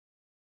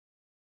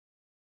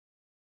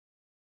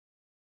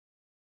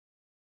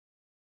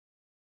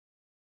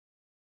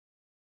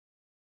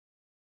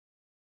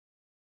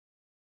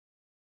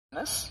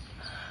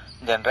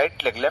Then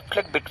right leg, left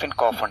leg between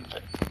calf and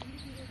thigh.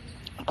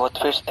 Both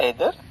feet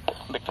either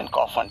between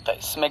calf and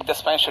thighs. Make the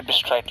spine should be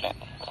straight line.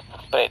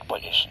 Prayer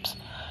positions.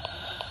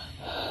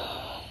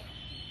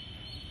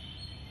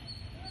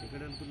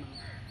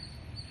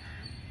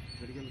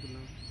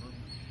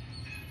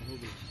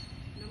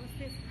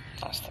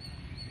 Namaste.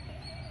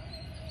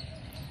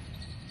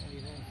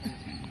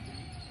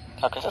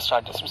 Okay sir,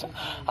 start చేస్తాం sir.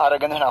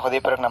 ఆరోగ్యంగా నా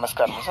హృదయపూర్వక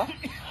నమస్కారం sir.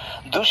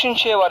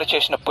 దూషించే వారు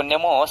చేసిన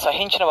పుణ్యము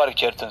సహించిన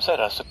వారికి చేరుతుంది సార్,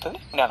 రాసుతుంది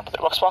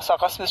జ్ఞానపత్రం. ఒక శ్వాస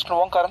ఆకాశం తీసుకుని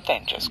ఓంకారంతో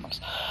ఎండ్ చేసుకోండి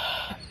సార్.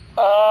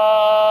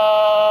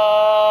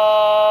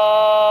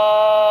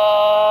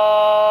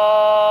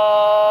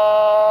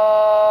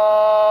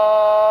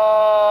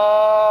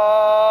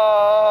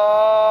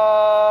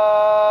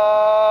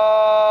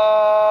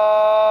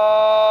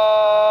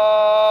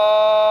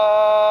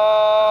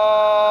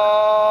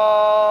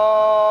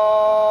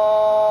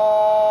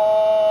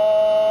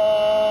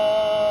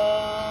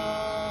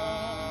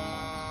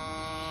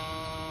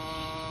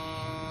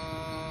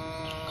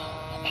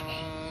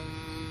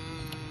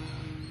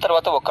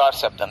 తర్వాత ఒకార్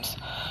శబ్దం.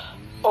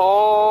 ఓ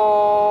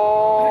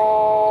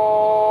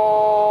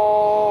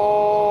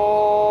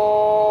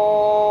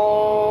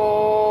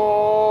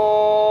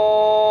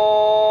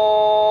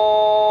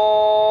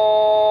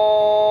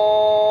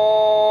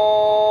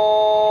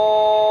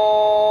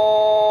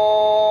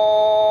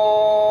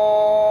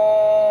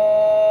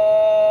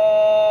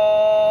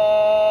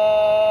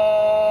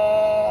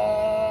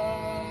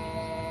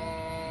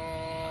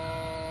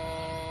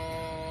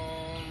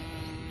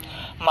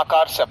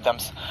మకార్ శబ్దం.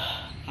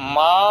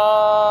 మా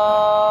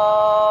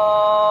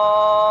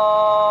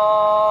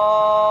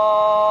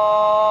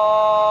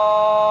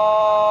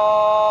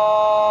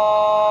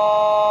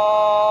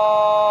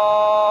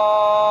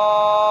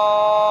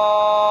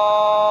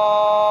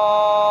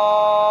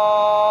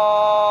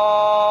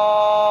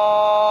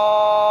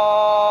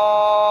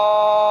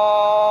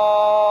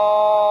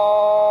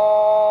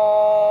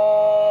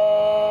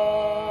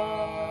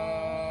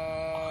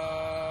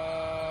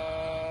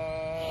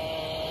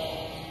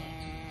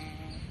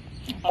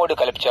మూడు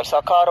కలిపి చేయాలి.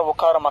 సకార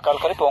ఉకార మకాలు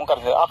కలిపి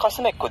ఓంకారం.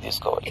 ఆకాశం ఎక్కువ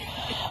తీసుకోవాలి.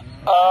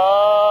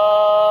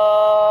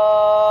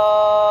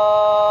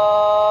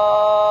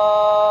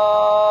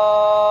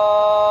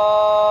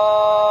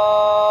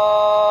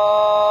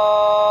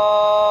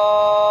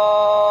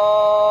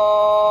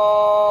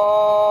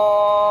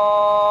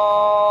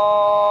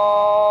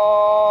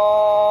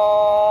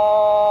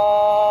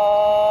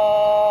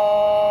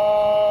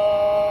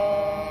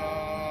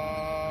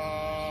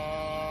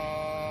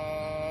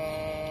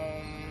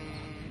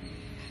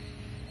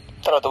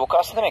 తర్వాత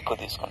ఉకాశం ఎక్కువ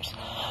తీసుకోండి.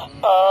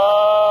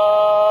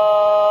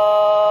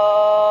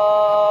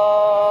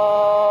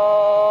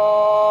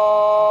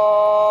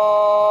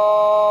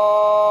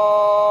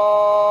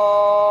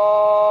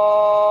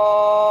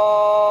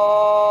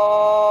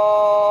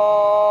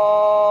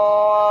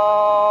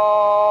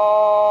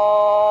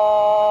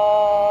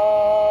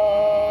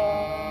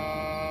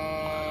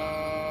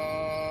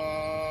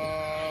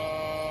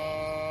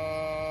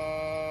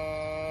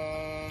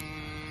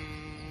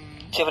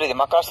 చివరిది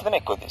మకాశం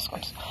ఎక్కువ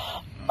తీసుకోండి.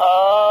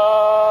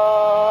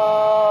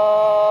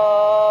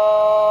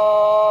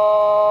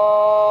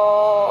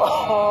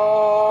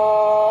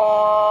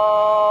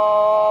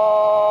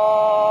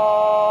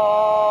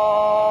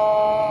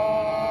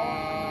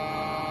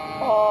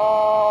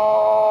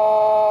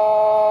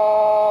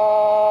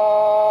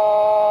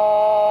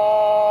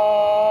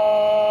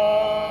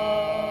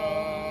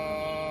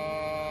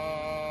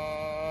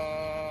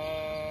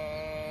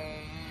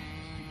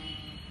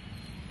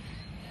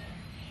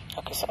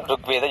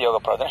 ఋగ్వేద యోగ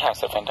ప్రార్థన.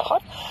 Hands of in the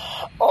heart.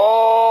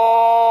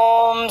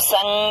 ఓం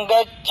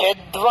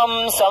సంగచ్చద్వం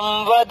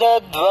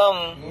సంవదద్వం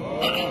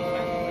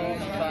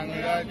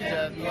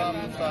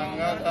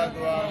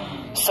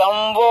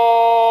సంవో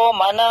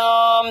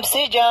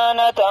మనాంసి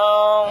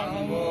జానతాం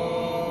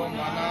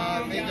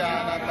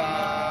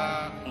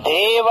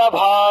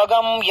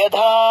దేవభాగం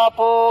యథా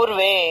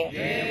పూర్వే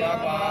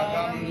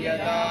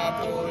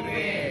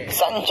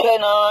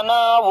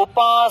సంజనానా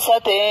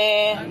ఉపాసతే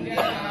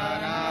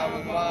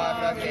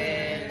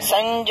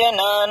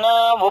సంజనానా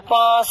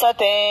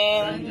ఉపాసతే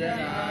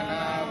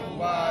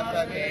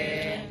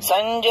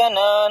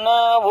సంజనానా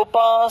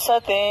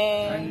ఉపాసతే.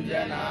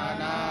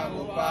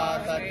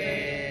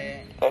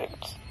 Very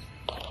good.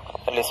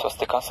 Release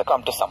స్వస్తికాంస.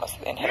 Come to సమస్త.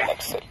 Inhale,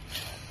 exhale.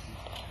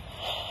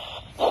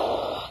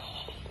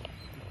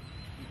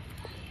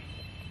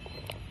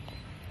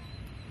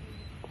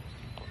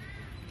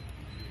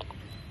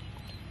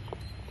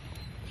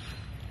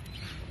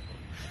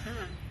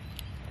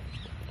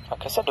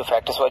 Okay, so do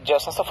factors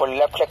Vajrasana. So for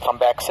left leg from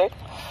back side,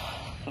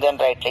 then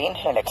right leg,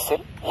 inhale,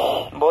 exhale.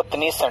 Both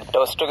knees and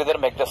toes together,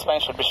 make the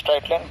spine should be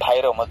straight line.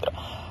 Bhairava mudra.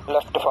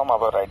 Left palm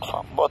above right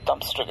palm. Both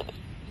thumbs together.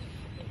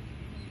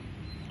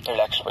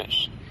 Relaxed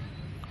position.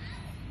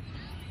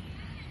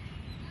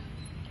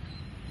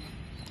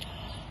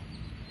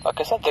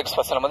 Okay sir. దిగ్స్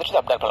first మొదటి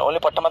అబ్డాక్టల్. Only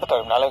పట్ట మీద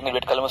కవి 4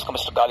 వేడి కళ్ళు మూసుకొని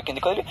first గాలి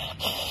కిందికి వదిలి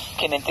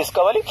కింద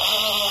తీసుకోవాలి.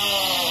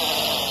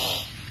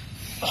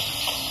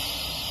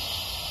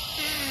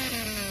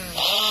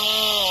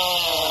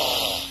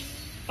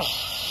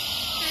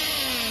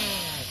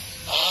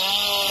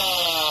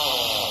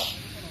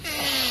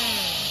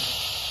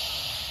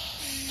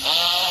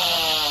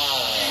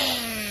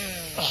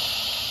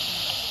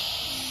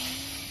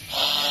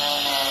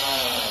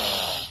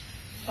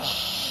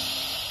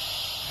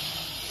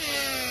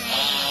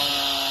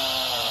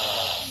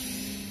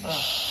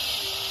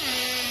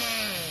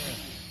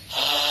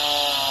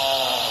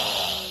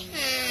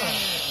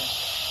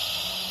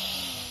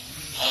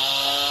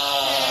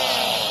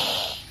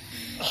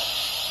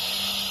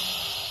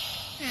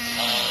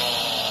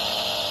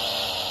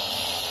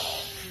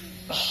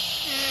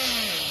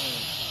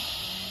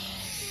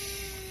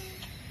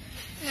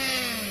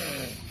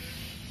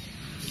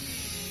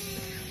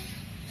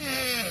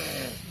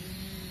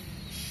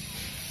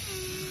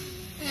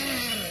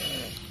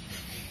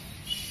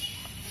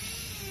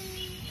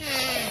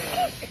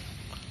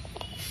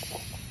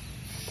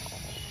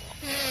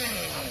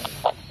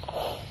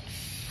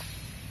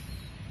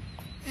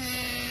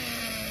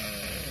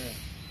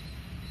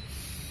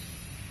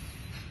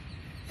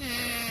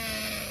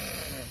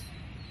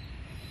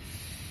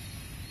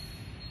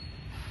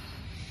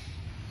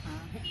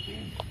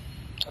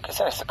 Okay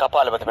sir, next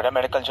kapalbhati madam.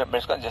 Medical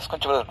medical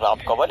చేసుకొని చివరి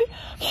ఆపుకోవాలి.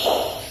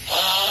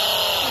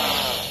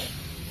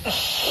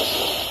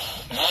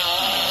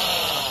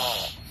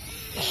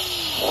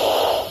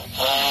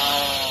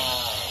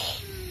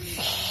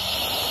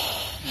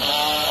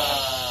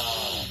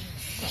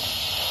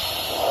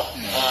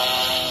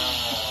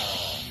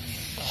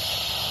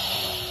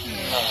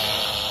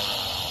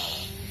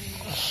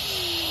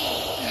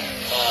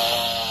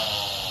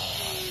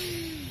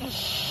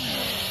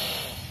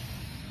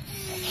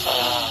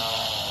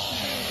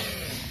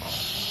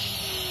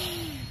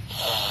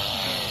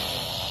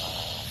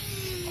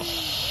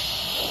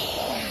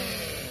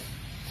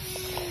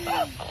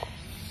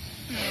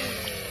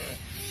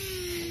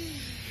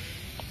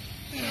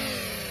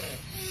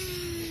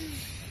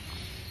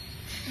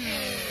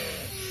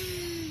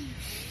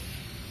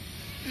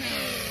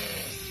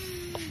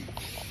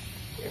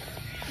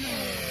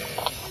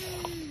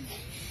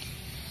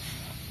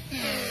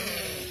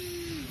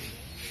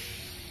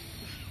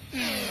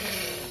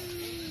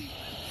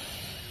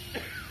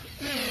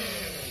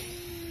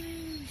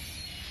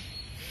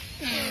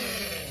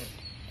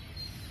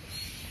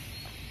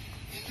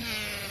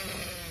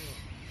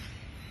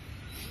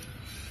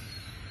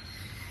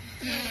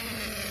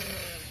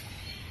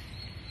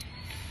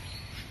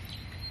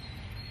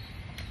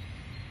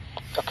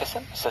 ఓకే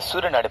సార్, సార్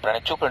సూర్యనాడి ప్రాణి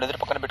చూపులను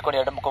ఎదురు పక్కన పెట్టుకొని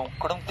ఎడమ ముఖం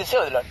కుడుం తీసే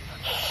వదిలాడు.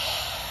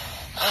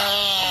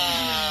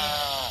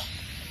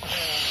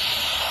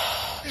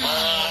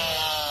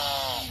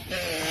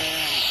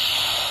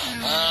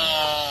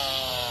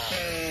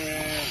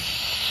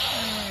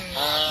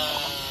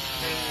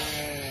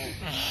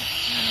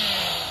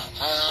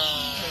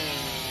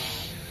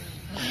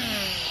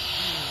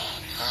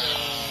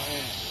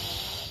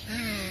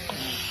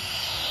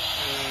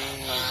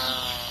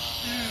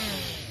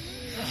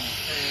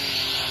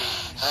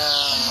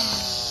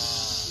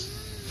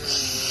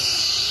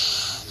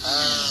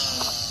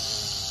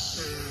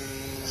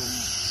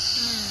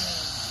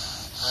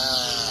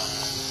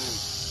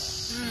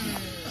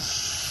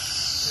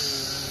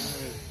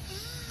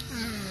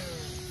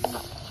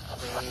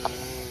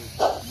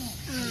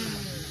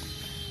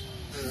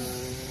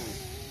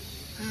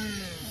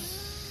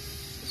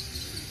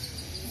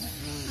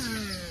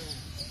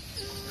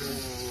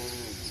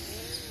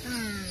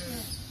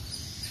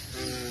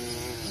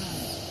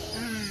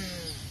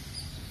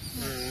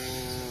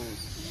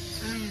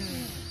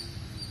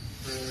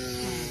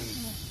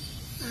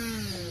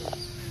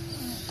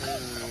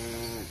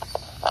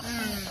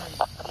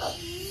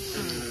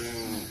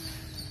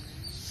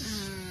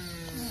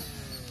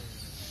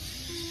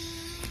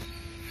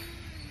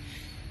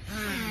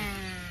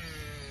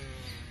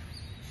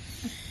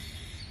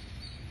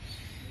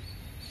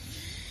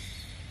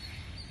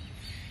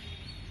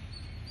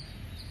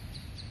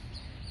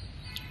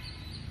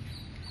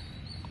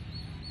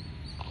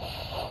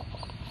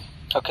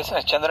 ఓకే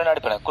సార్,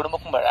 చంద్రనాడి ప్రాణి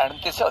కుడుముఖం ఆయన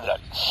తీసే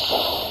వదిలాడు.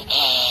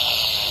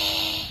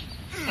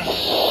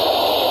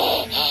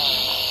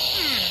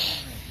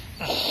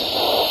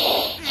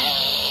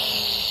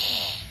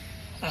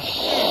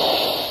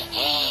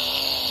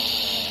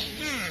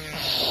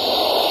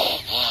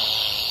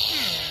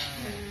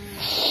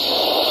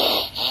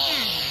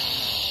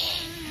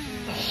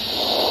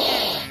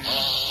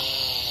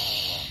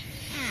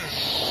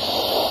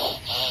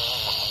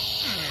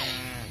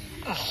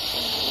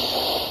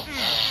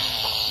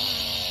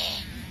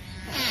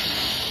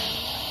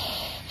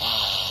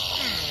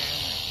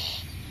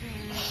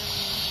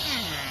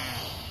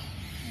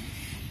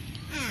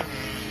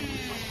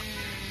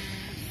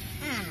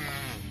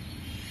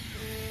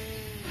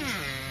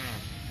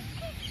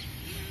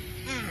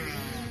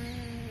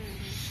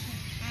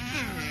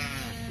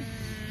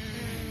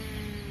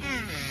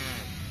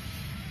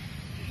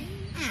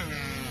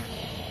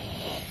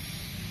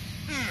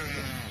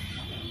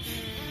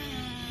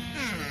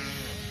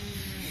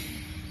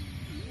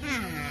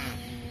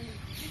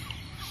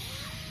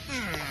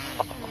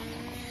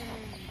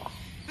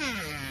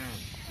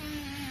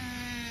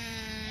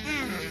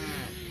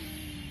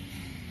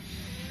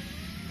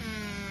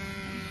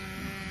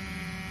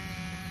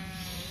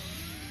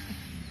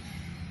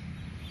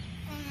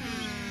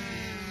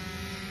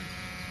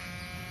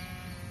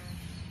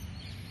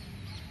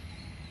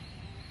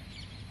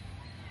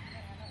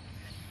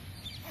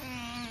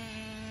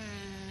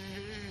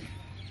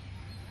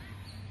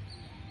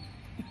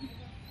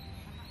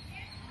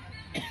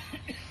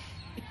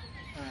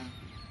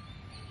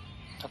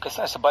 ఓకే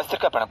సార్,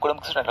 బస్తిరికా పైన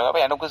కుడుముకు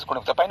ఆయన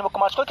కుడుముకు పైన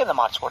ముక్కు మార్చుకో, కింద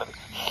మార్చకూడదు.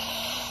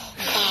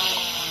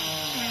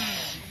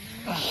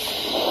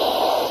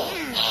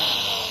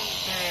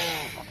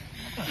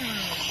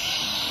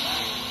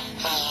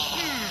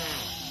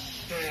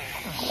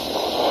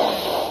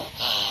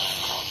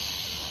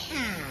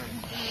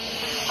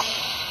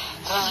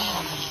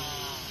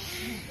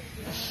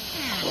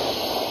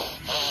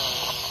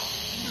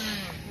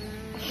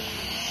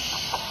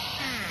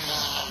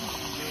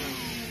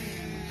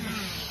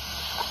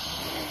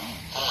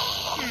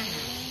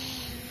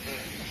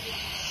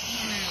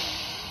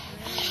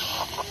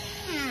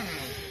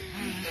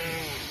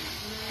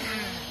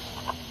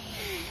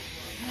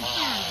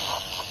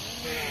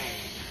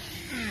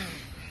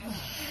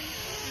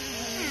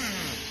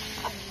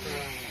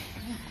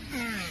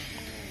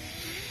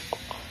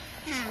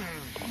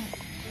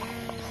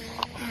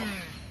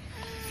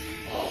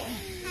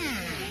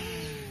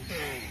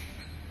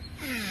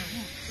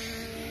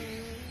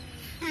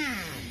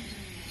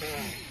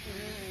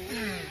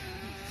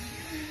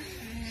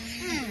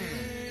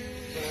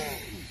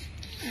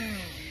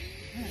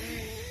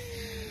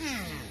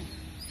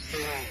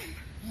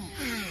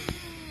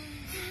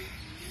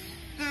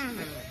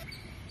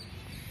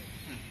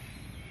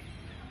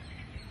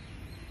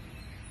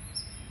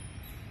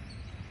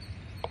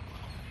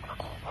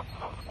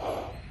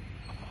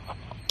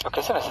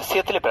 Okay, so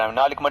C3 primary.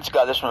 Now, like much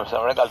gathers from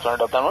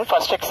abdomen.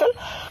 First exhale,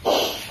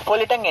 pull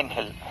it and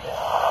inhale.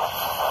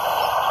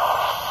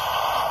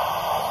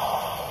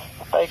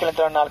 పైకి వెళ్ళిన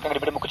తర్వాత నాలుగు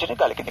రిపీట్ ముక్కుచుని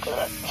గాలి కిందకి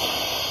వెళ్ళాలి.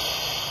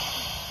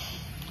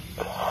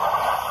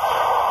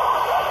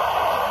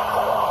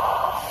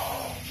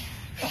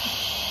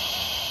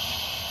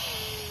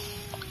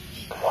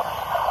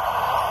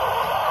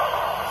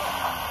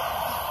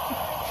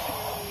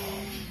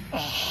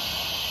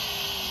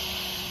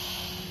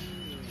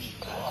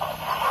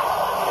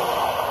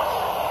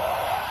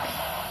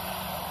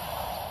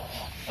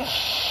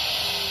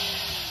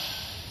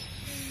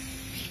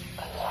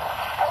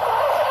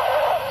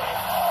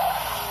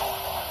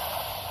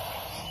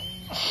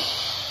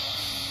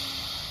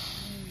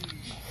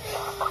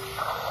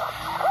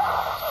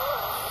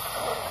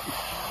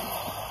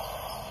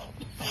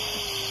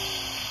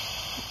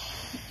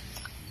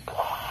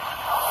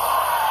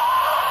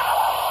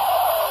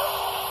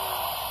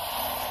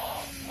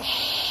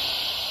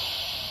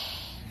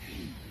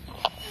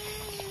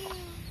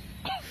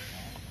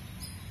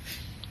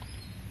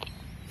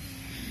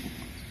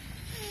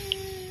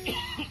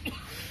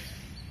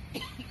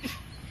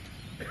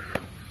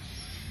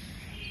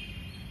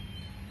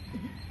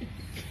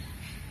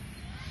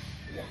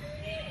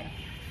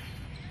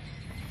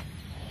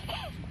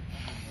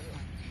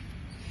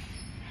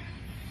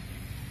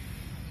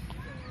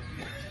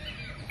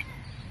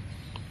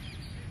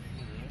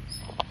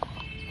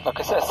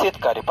 Okay, so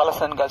Sitkari,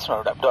 Palace and Girls,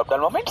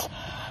 abdominal movements.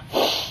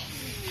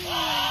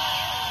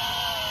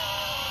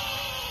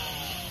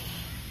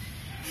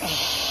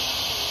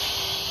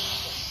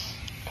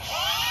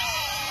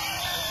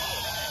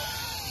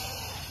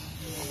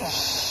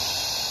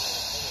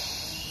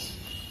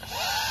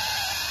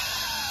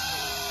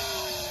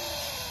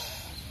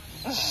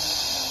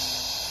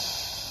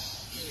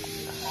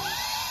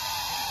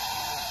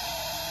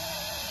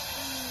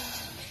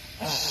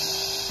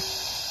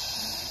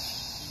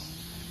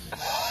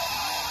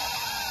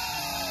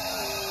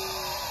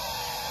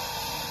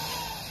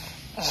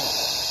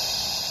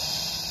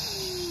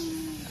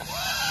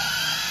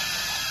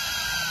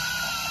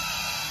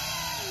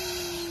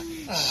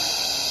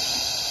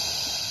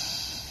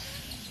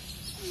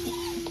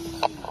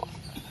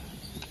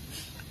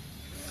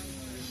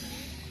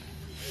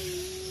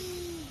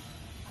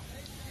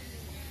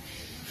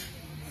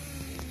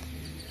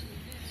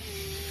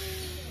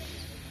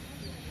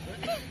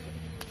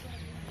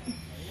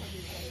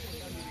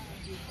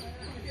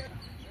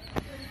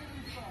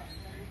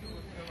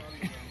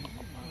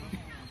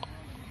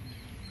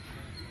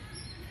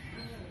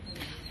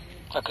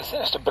 Okay sir,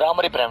 next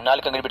Bhramari ప్రేమ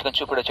నాలుగు అంగడి పెట్టుకొని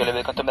చూపుడు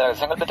చేయలేదు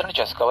కొంతమంది సంకల్పితను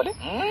చేసుకోవాలి.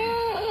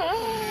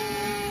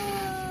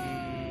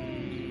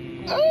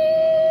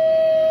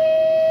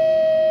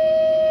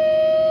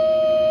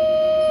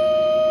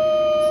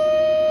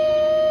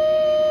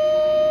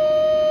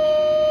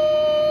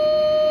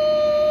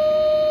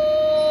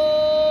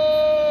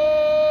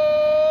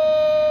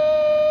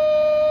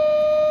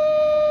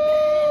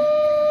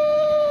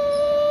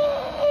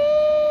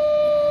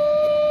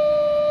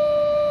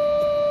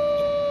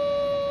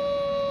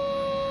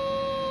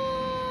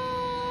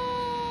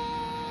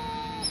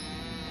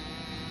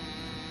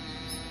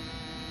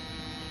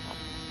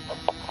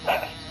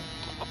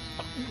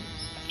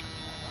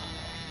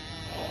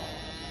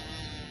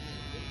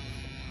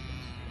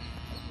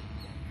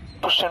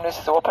 Push and is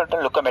open to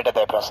look at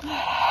the eyebrows.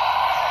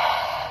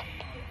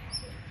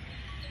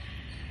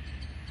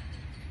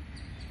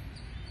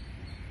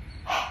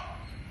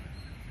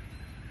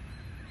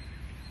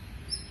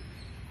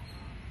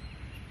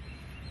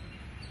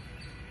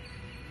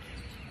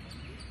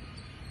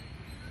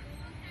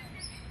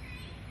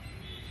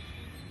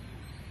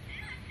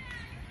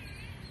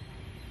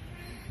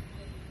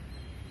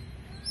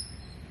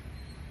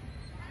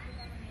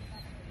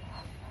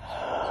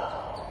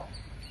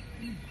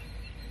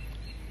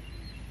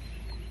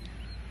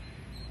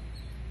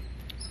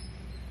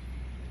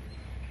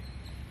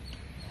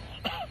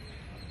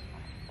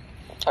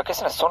 Okay,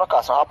 so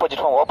Sonakasana, opposite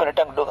from open it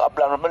and look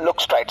abdominal,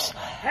 look straight.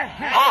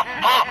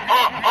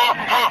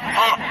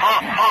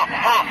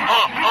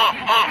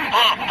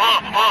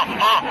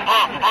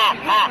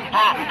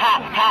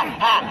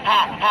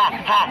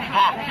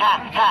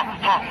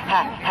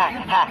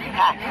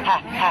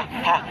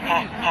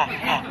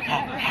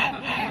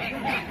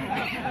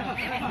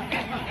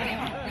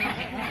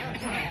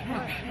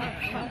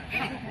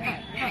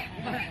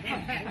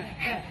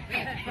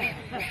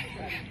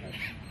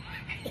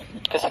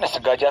 This is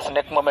Gaja's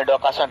neck movement,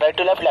 Okasana, right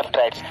to left, left,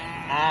 right.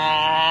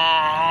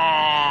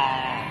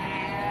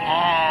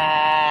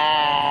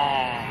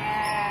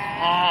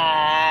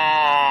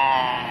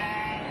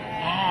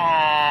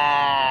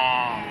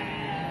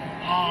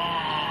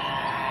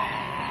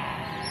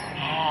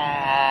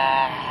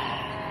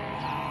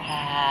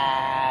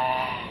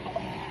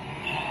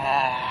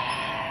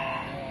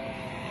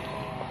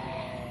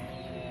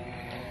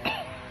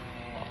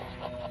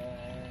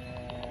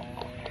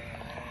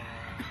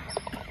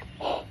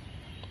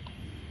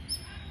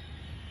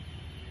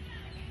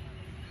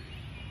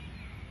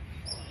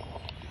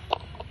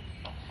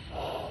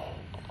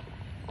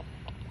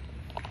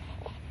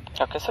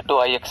 Okay, so do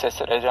eye exercise.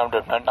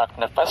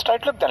 First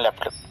right look, then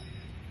left look.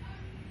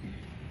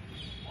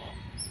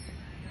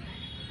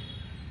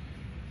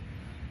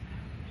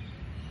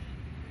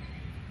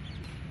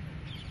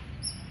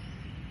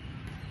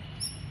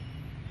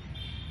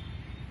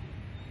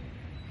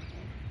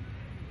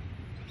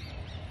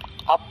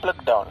 Up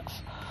look, down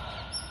looks.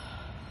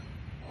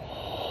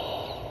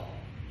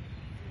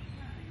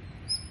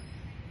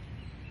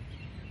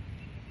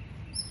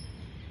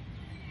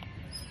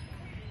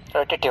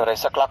 Rotate your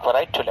eyes clockwise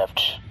right to left.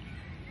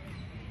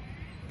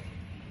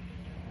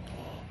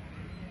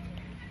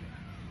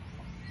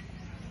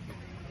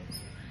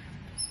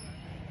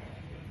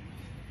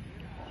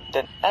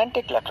 Then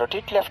anti-clock,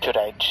 rotate left to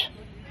right.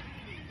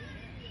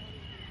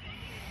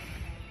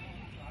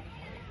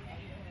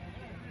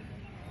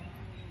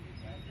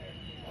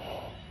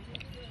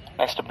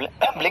 Next,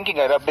 blinking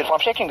eye, rub from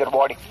shaking your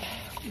body.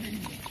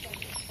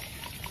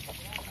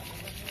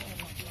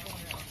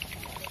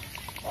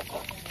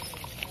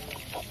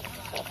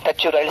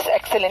 Touch your eyes,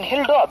 exhale,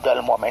 inhale, do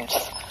abdominal movements.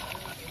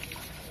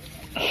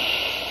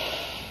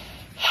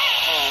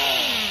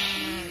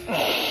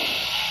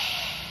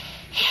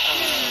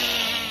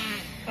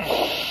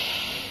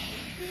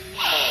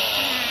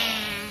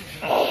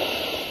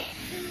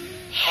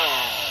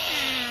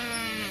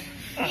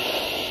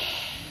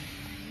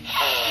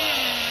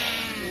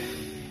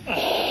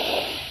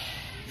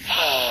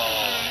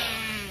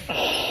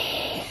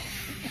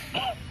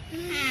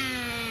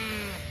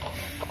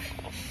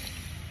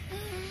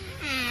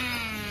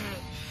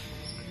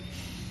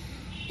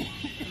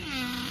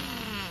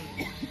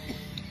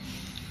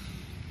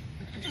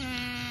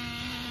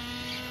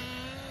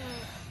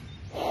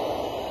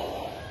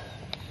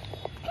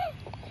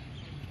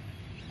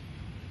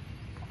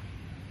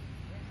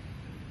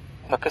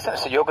 Okay sir,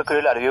 so యోగ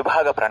క్రియలు అది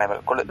విభాగ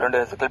ప్రాణాయామాలు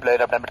 2 క్లిప్లు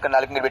అయినప్పుడు పెట్టుకుని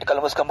 4 మీరు పెట్టి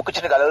కళ్ళు మూసుకొని ముక్కు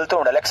చిన్న కదులుతూ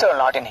ఉండాలి. XL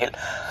not inhale.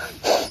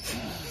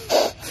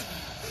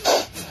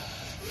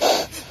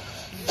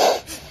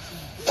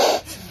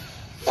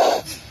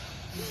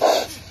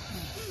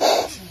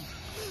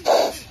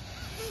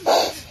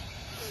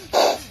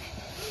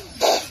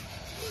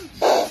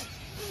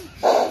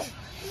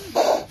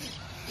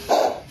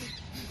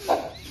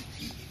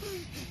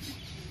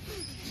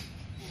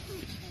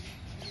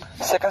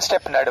 Second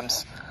step in Adams.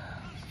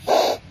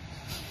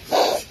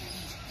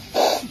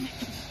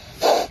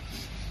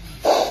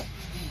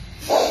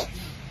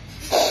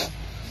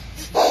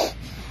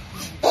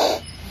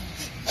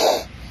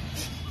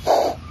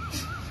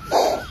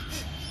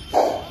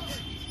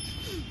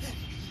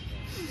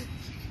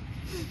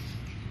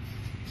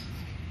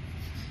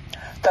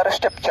 Third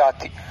step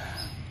Chati.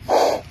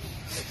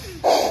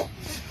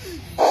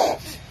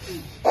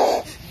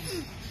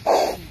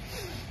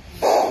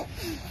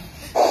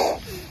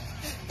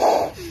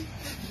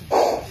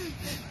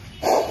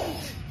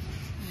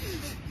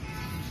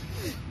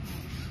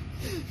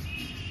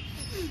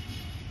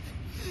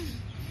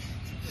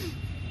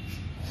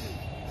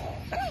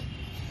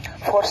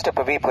 Fourth step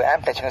of Vipu. I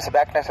am touching us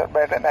back next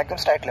magnum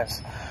straight lens.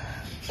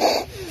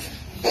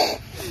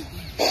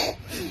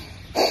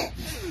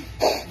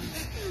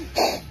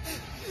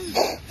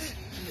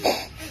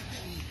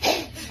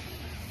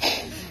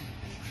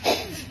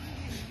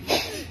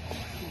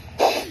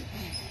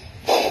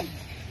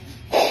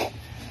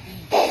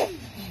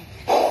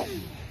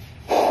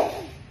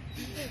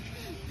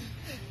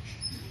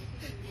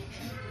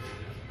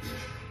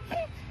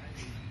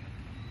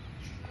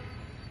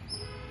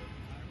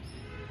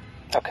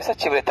 Okay sir,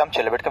 చివరి తమ్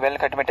చెల్లబెట్టుకు వెళ్ళి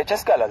కట్టి పెట్టే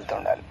చేసి గాలుతూ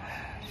ఉండాలి.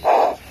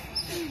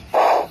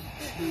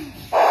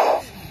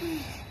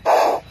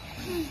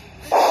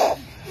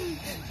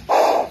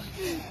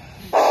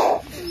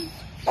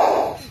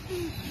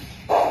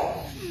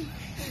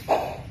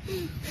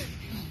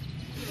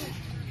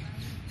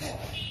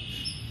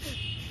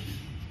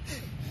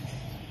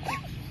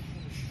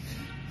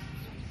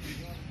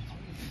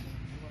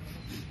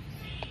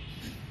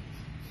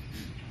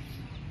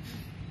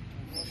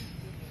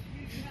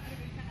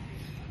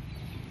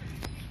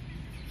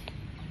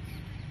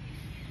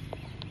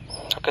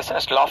 Okay, so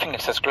next laughing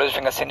exercise. Close your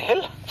fingers,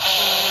 inhale.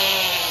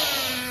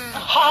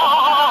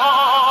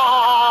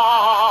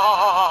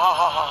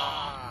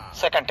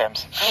 Second times.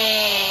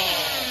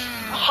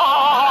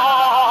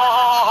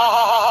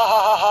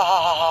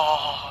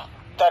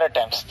 Third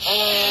times.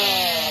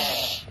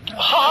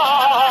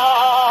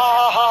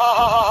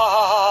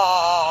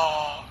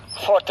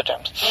 Fourth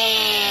times.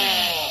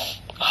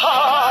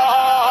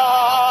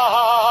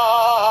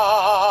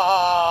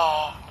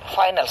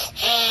 Finals.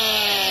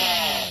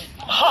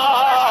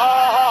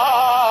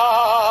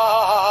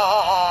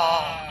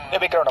 A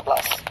big round of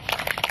applause.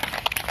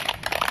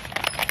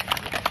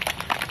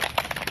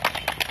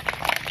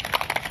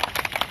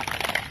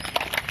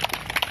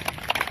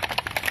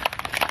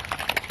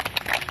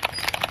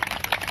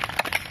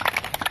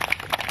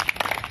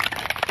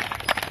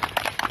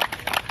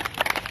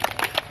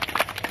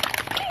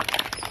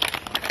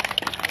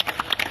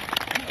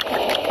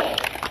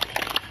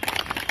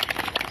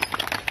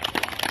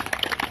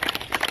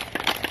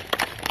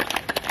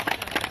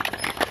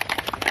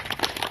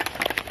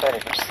 Very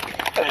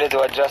good. the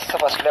Vajrasana,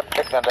 first left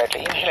leg, then right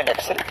leg. Inhale and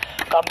exhale.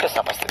 Come to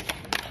Samasthiti.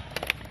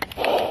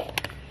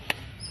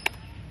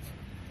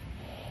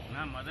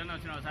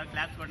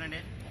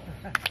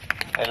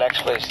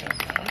 Relax position.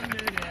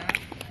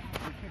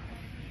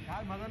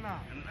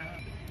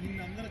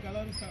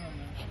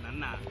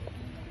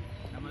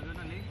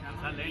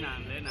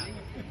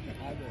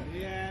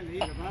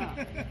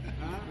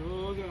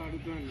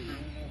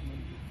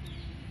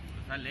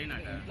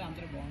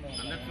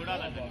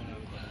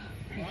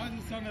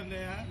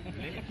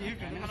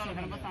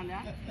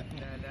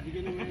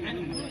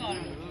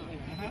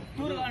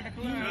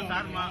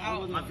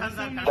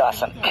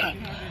 Dasan.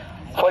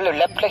 Fold your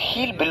left leg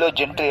heel below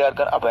genital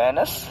organ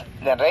awareness,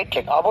 then right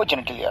leg above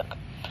genital organ.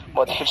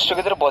 Both hips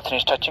together, both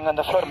knees touching on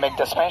the floor. Make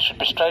the spine should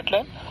be straight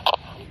line.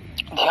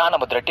 Dhyana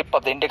mudra, tip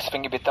of the index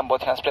finger with them,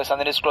 both hands placed on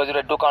the knees, close your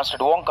head, do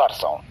constant Onkar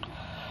sound.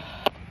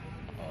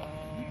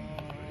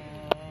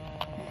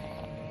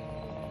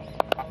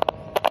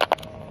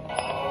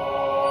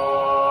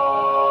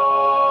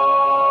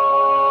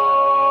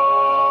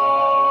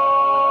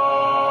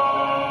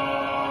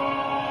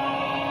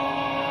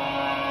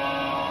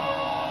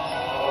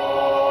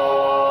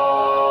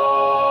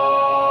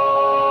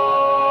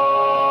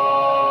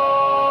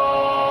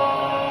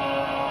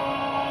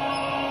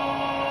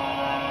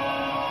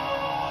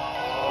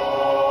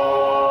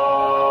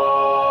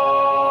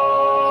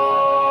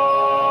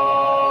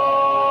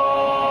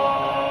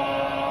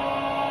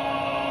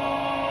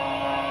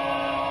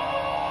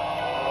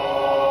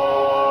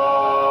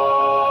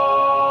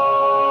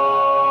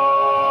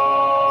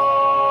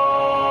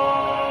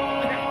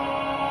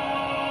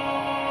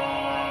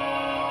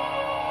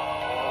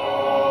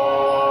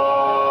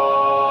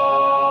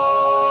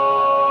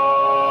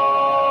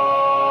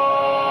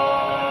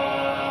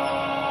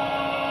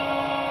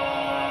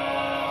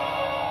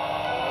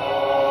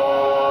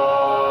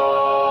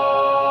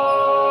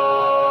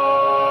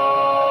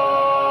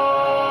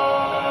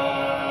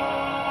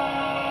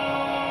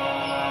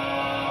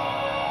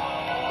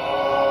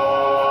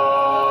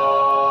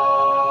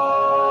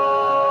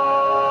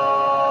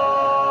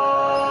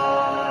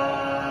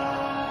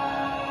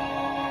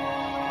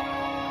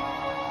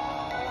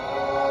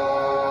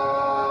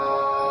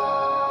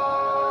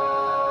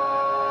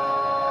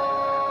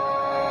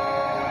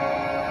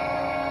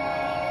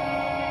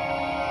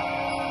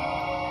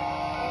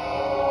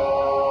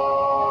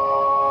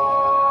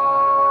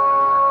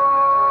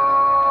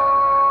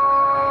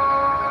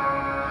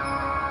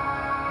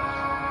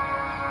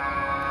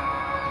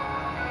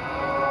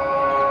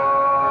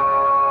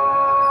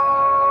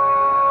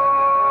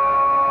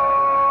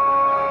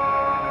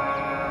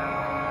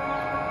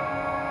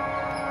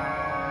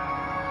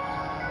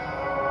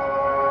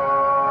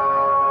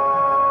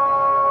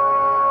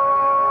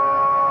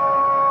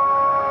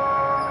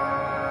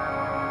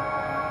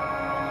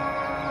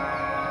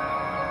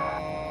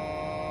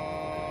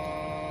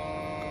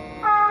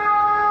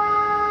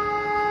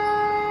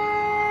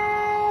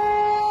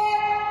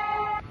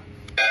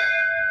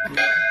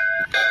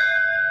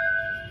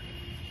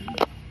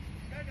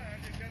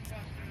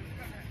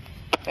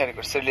 Very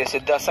good. Surya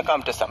Siddhasana,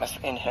 come to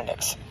Samasthiti. Inhale and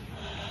exhale.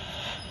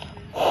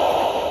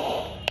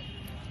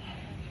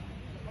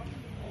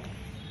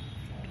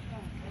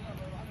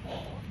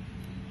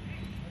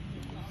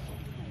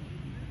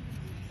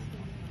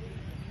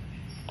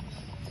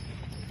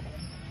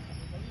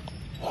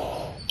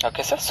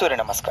 Okay, sir. Surya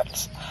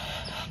Namaskars.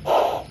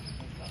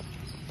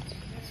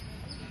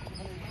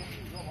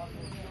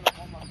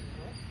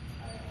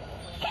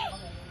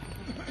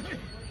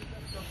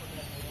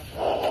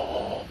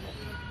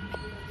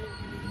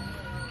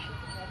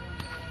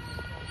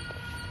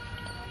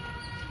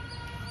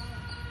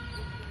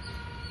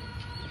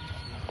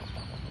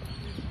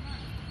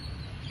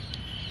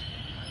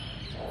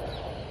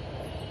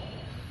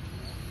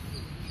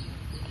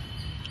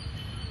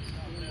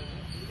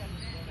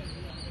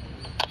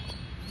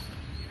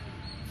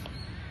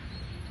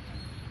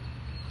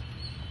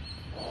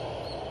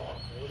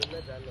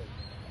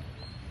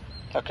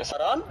 Okay, sir.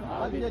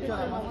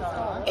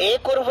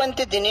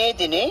 Ekurvanti dine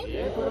dine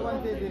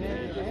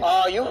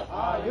आयु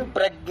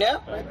प्रज्ञा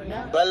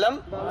बलम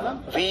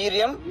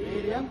वीर्यम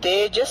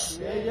तेजस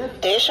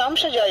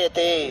तेषांश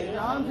जायते.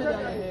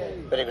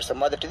 Very good.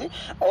 మొదటిది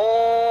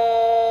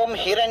ఓం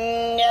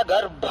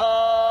హిరణ్యగర్భాయ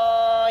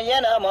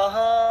నమః.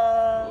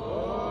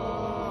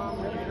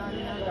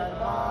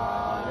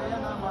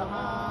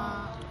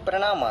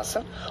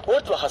 प्रणामासन,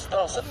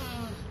 ऊर्ध्वहस्तासन,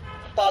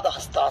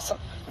 पादहस्तासन,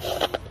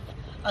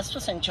 अष्ट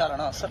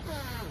संचालनासन,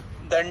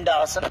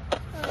 दंडासन,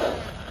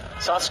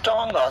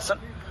 साष्टांगासन,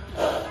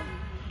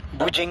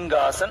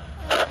 भुजंगासन,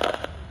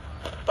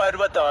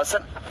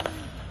 पर्वतासन,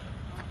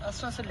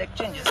 अष्टासन leg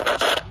changes,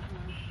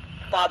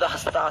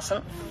 padahastasana,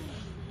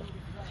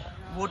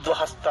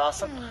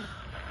 ऊर्ध्वहस्तासन,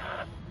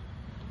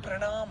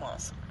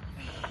 Pranamasana.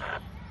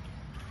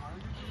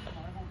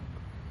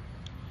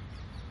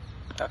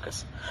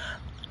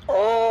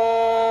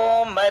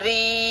 ओम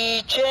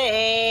मरीचे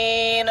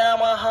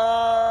नमः.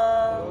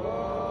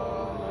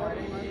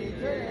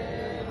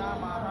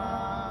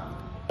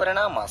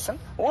 Pranamasana,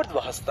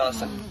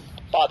 ऊर्ध्वहस्तासन,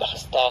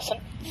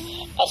 Padahastasana,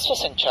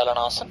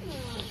 Asvasanchalanasan,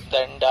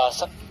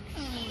 Dandasana,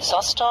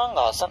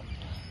 Sastangasana,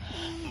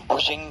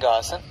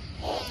 Bhujangasana,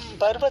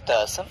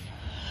 Parvatasana,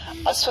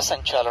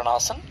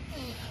 Asvasanchalanasan,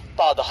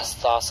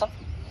 Padahastasana,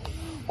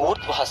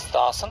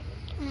 Urdhvahastasana,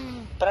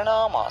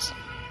 Pranamasana.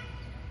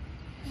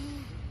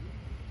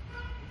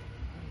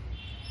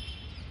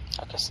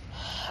 Okay.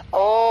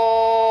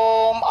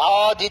 Om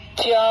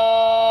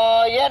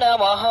Adityaya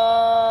Namaha.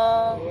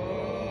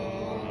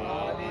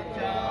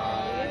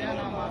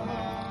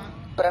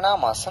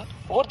 Pranamasana,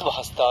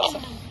 Urdhvahastasana,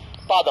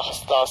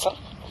 Padahastasana,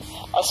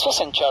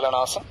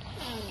 Asvasanchalanasan,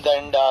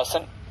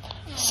 Dandasan,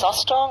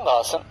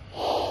 Sastangasan,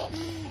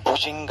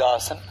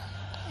 Bhujangasan,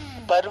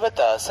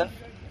 Parvatasan,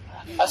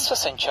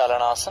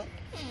 Asvasanchalanasan,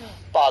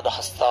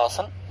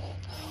 Padahastasana,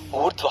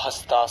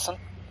 Urdhvahastasana,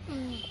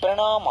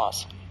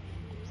 Pranamasana.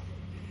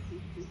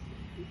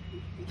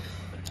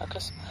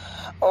 Okay.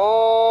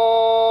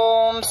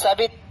 Om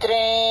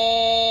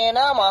Savitre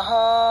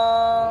Namaha.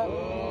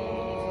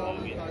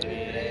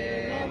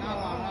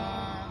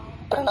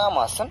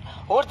 Pranamasan,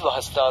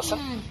 Urdhvahastasan,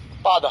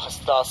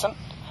 Padahastasan,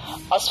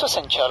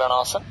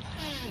 Asvasanchalanasan,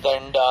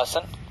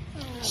 Dandasan,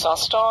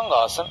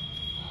 Sastangasan,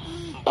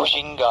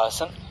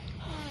 Bhujangasan,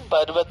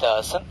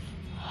 Parvatasan,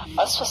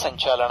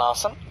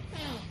 Asvasanchalanasan,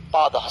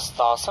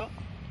 Padahastasan,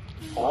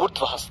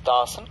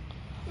 Urdhvahastasan,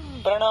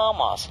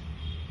 Pranamasan.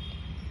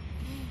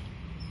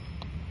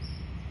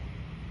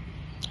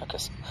 Okay.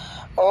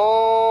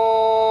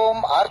 Om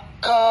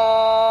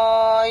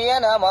Arkaya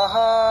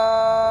Namaha.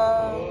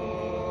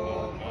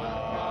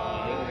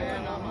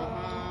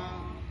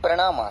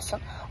 Pranamasan,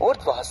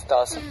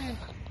 Urdhvahastasan,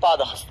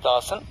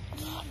 Padahastasan,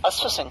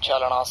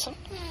 Asvasanchalanasan,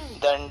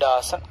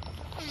 Dandasan,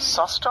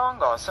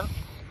 Sastangasan,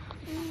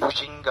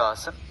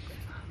 Bhujangasan,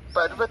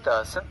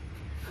 Parvatasan,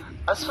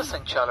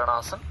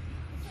 Asvasanchalanasan,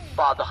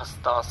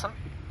 Padahastasan,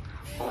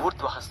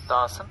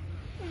 Urdhvahastasan,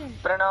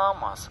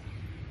 Pranamasan.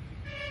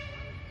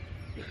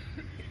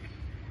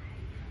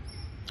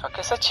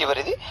 Okay, so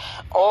chivaridi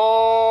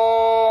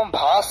Om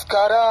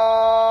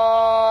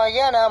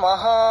Bhaskaraya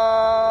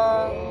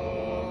Namaha.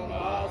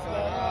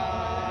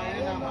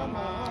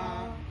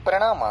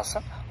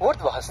 Pranamasan,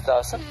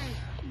 Urdhvahastasan,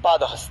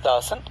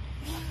 Padahastasan,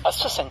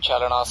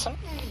 Asvasanchalanasan,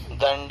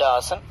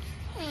 Dandasan,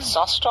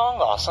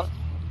 Sastangasan,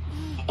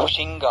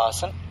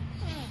 Bhujangasan,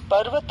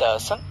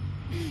 Parvatasan,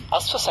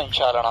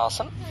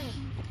 Asvasanchalanasan,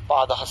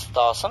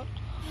 Padahastasan,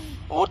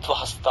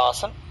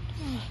 Urdhvahastasan,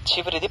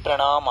 Chivaridi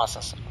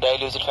Pranamasan.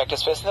 Daily usual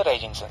factors face the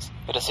rising sense.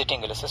 It is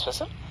sitting illness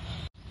person.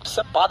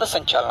 So Pada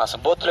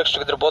Sanchalanasan. Both legs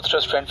together, both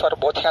toes front forward,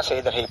 both hands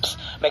either hips.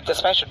 Make the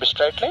spine should be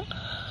straight line.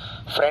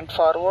 Front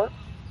forward,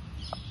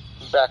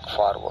 back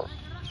forward.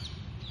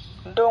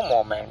 Do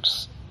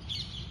movements.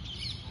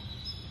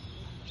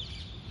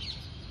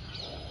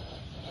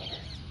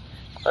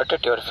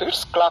 Rotate your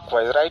feet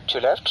clockwise, right to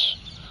left.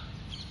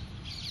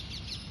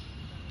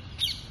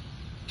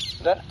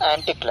 Then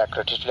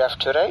anti-clockwise,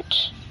 left to right.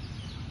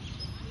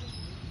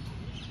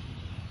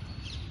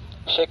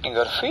 Shaking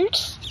your feet,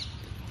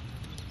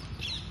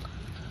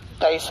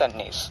 thighs and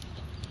knees.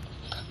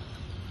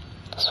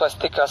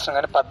 Swastikasana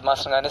gaani,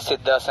 Padmasana gaani,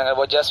 Siddhasana gaani,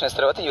 Vajrasana వేసిన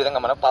తర్వాత ఈ విధంగా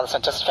మనం పాద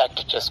సంచలనం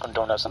practice చేసుకుంటూ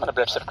ఉండాలి. మన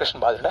బ్లడ్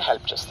సర్క్యులేషన్ బాగా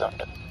హెల్ప్ చేస్తూ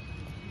ఉంటుంది.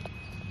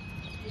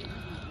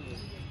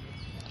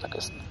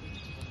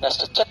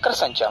 నెక్స్ట్ చక్ర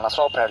సంచలనం,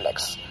 open your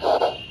legs.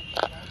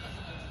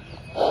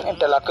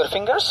 Interlock your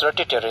fingers,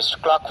 rotate your wrist,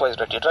 clockwise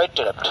rotate, right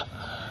to left.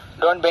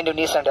 Don't bend your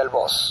knees and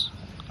elbows.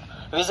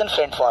 Vision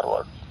front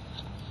forward.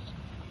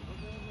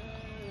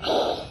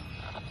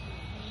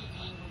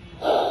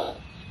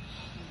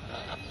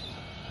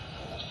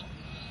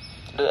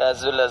 Do as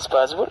well as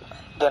possible.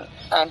 Then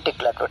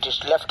anti-clockwise,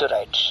 left to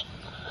right.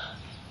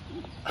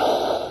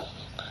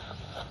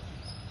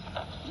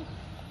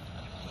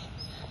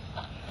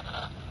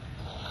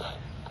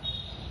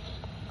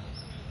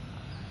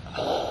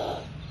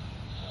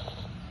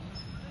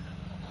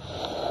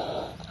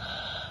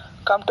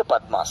 Come to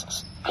Padmasana.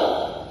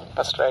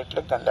 First right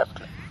leg, then left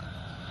leg.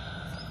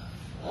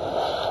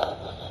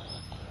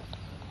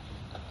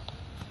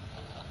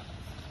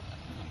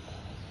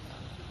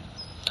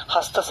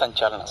 Hasta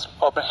Sanchalanas.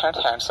 Open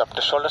hands up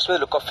to shoulders with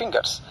look of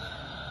fingers.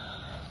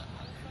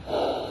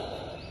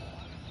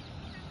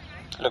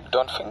 Look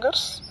down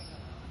fingers.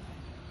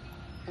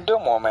 Do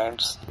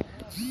movements.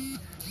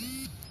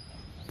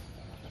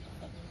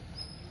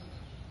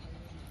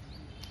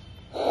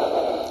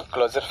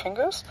 Close your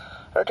fingers.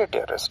 Rotate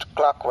your wrist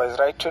clockwise,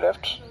 right to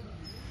left.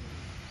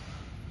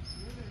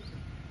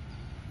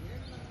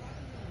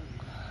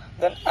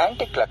 Then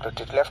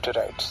anti-clockwise, left to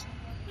right.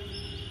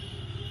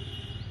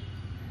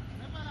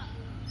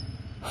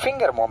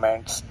 Finger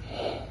movements.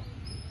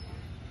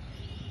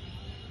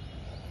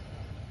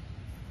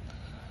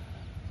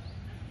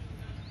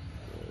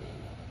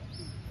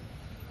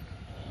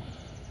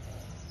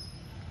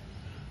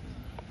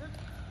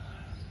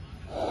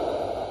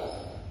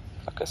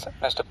 Okay, sir.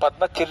 Next,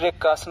 Padma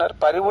Tirrekasana,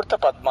 Parivurta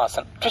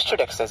Padmasana.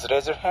 Twisted exercise.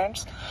 Raise your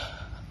hands.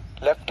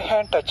 Left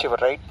hand touch your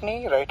right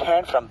knee. Right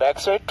hand from back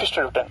side.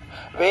 Twisted return.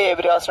 Way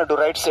every asana do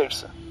right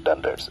sides.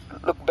 Turn right.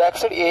 Look back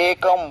side.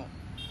 Ekam.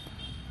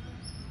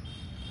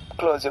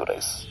 Close your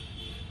eyes.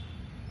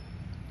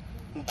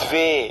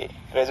 Dve.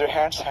 Raise your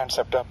hands. Hands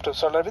up to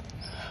shoulder width.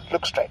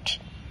 Look straight.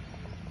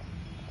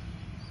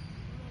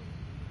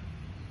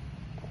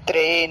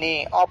 Treni.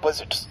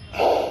 Opposites.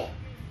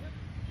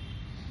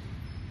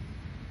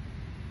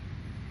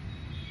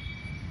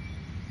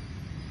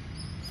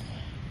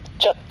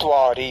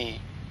 Chatvari.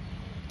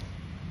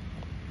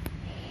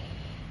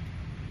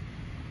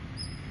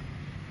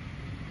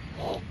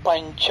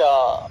 Pancha.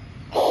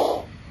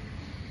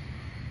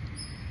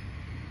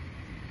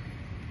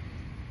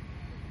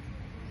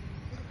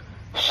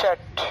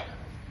 Shat.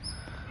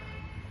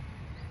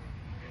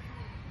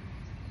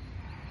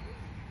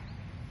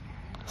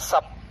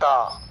 Sapta.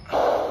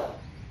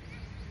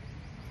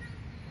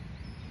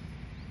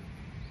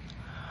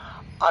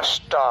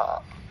 Ashta.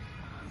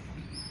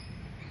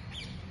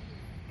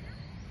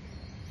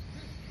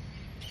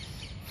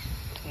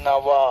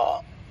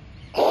 Nava.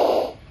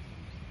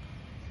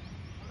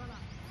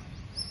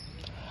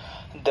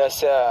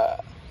 Dasa.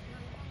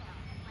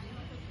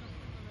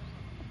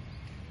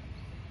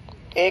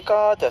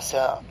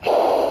 Ekadasa.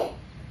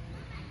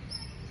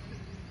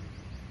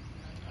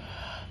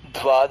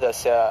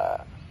 Dvadasa.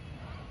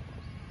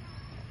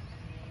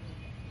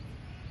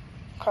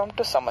 Come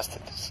to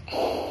Samasthiti.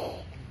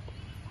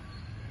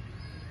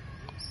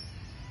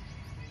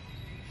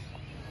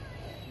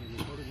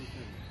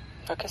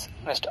 Okay,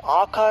 next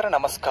Akara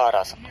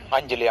Namaskarasana,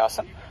 Anjali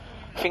Asana.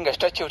 Fingers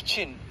touch your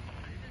chin.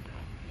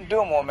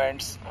 Do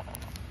movements.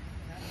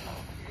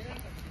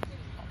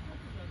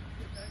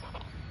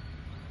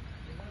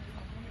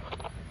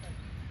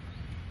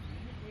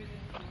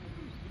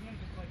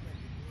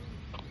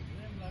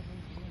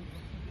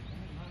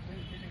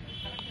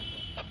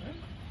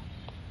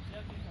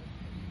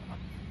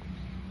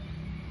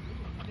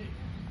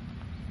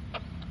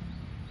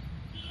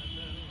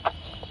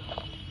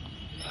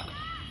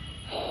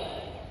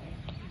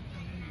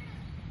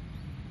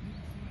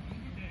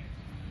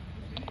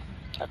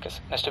 Okay,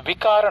 next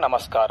Vikara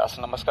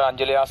Namaskarasana. Namaskar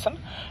Anjali Asana.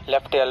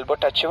 Left elbow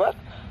touch your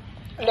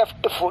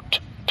left foot.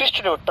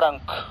 Twist your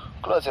trunk.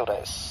 Close your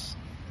eyes.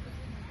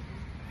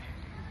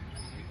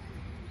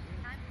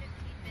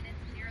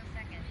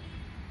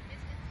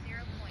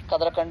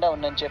 కదలకుండా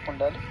ఉన్నని చెప్పి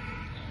ఉండాలి.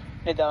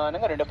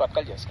 నిదానంగా రెండు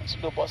పక్కలు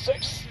చేసుకోండి. Do both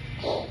sides.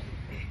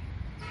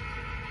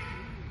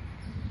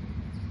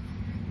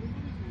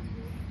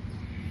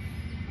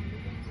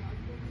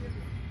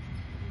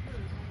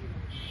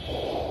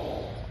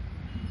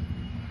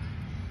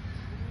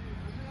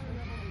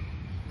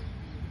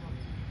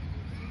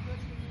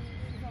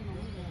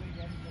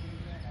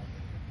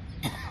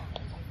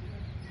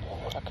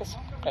 Okay,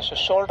 next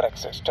shoulder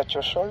exercise. Touch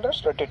your shoulders,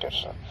 rotate your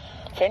shoulder.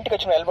 Front కి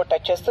వచ్చిన elbow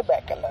touch చేస్తూ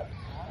బ్యాక్ వెళ్ళాలి.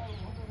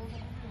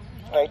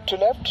 Right to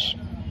left.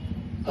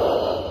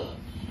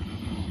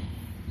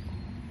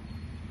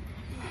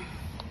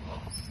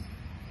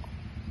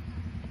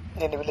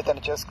 దీన్ని వెళ్ళి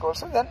తను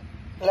చేసుకోవచ్చు. Then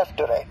left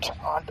to right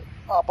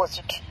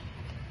opposite.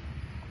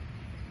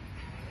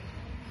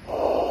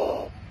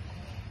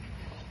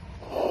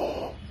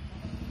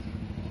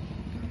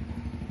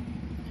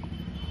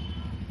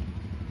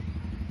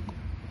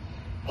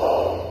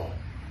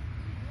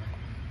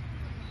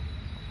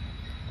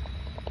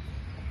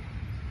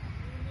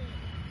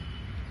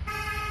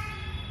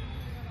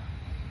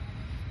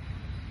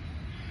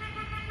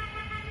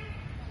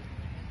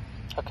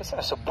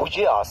 Okay, so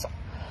Bhuji Asana.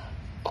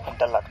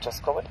 Interlock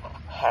చేసుకోవాలి.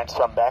 Hands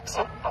from back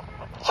side.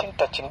 Chin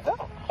touching the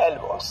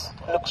elbows.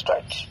 Look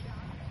straight.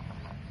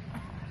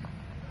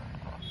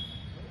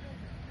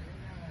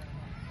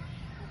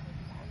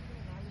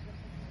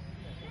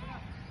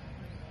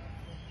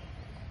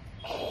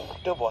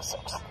 Do both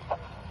sides.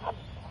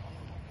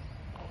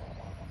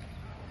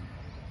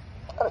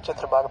 అలా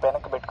చేతులు బాగా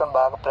వెనక్కి పెట్టుకొని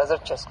బాగా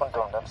ప్రెజర్ చేసుకుంటూ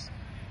ఉండాలి.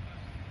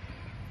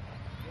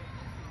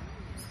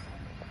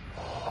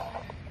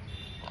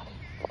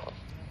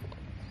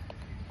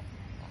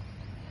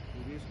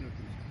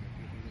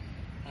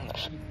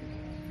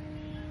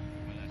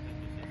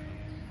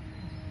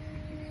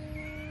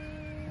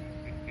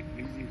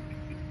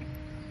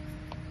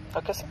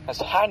 Okay, so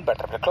next hand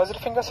butterfly. Close your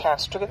fingers,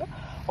 hands together,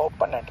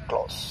 open and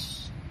close.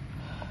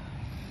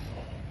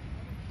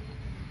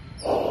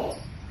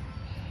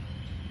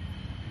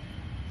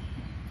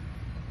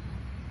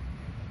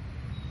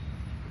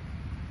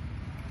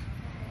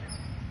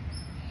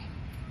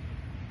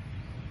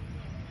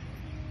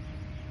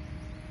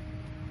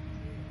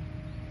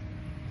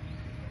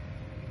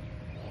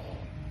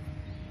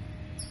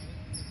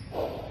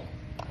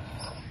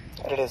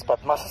 Release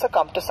Padmasana,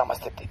 come to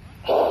Samasthiti.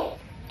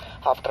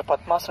 After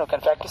Padmasana, you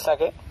can practice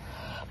again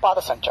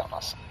Pada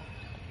Sanchanasana.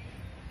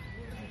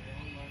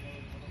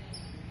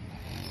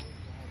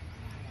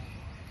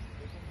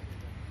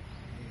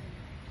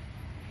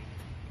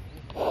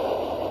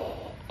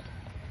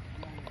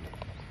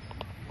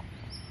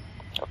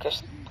 Okay,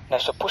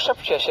 next push-up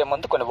చేసే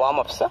ముందు కొన్ని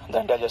వార్మప్స్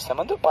దండాలు చేసే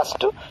ముందు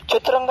first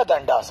chaturanga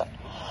దండాసన్.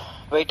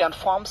 Weight on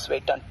palms,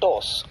 weight on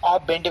toes, or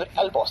bend your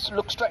elbows,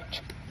 look straight.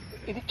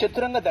 ఇది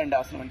చతురంగ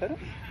దండాసనం అంటారు.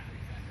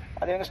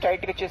 అదేవిధంగా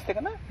స్ట్రైట్గా చేస్తే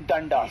కన్నా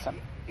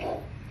దండాసనం.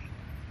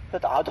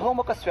 తర్వాత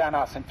అధోముఖ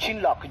శ్వానాసన్,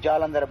 చిన్ లాక్,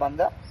 జాలంధర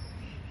బంధ.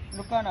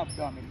 Look on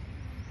abdomen.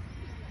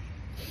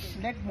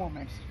 Leg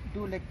movements.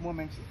 Do leg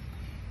movements.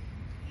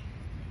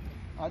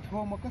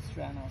 అధోముఖ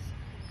శ్వానాసన్.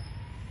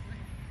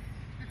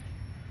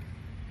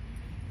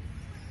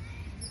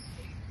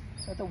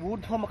 తర్వాత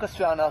ఊర్ధ్వముఖ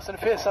శ్వానాసన్,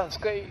 face on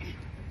sky.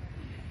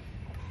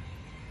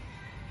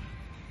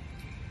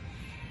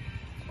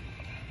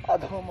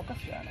 అధోముఖ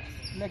శ్వానాసన్,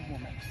 leg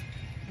moments.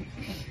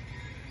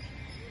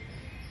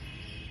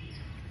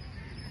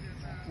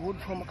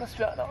 ఊర్ధ్వముఖ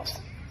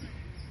శ్వానాసన్.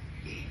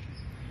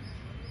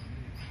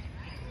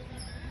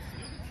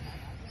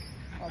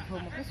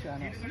 అధోముఖ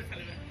శ్వానాసన్,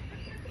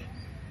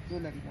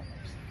 leg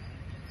moments.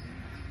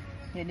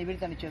 ఎన్ని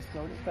విడతని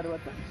చేసుకోవాలి.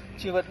 తర్వాత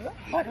చివరిలో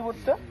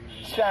పరివృత్త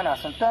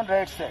శ్వానాసన్, turn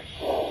right side.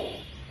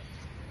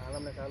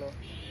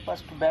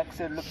 First back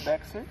side, look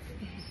back side,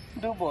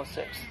 do both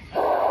sides.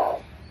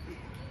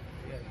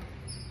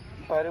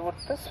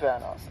 పరివృత్త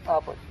శ్వానాసన్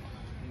opposite.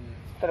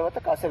 తర్వాత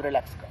కాసేపు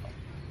రిలాక్స్ కావాలి.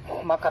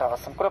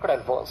 Makarasan,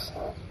 crocodile pose.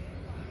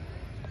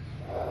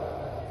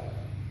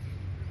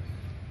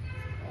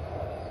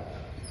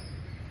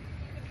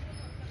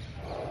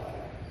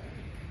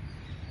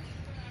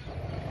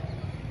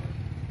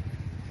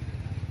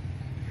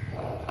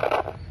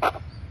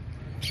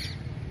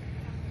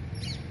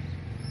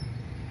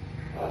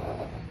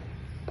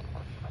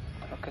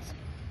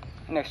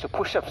 Next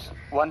push-ups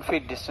 1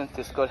 feet distance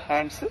తీసుకోవాలి.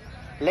 Hands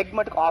leg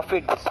మటుకు హాఫ్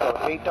ఫీట్ తీసుకోవాలి.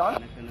 Wait on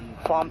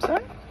forms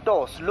and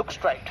toes. Look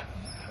straight.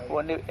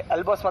 Only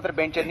elbows మాత్రం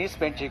bench చేయాలి, knees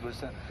bench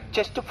చేయకూడదు.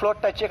 Chest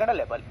floor touch చేయకుండా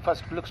లేవాలి.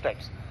 First look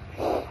straight.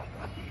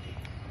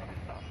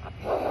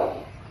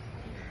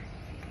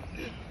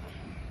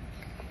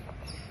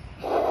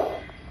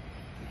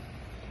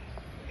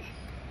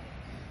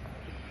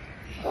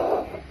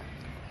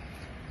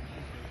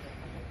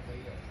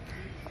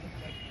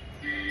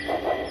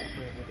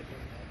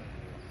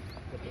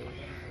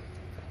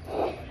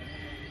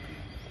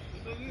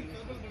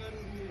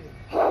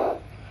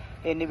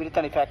 ఎన్ని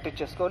విడతని ప్రాక్టీస్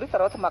చేసుకోవాలి.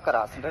 తర్వాత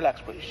Makarasan,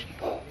 relax position.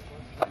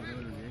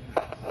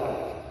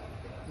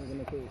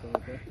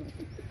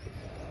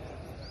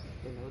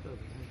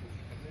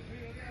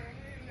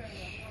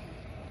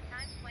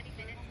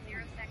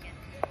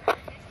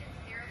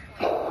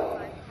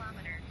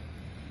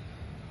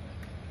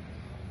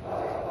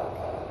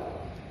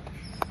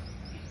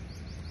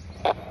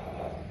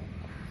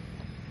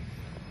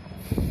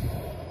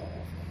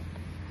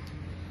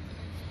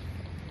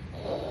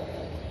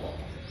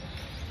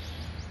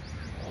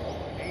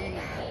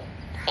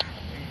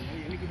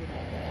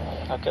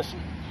 Okay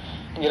sir.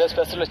 ఈరోజు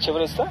స్పెషల్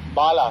చివరి ఇస్తా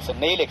బాలాసన్,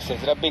 nail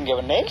exercise, rubbing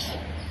ever nails.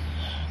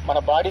 మన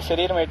బాడీ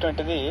శరీరం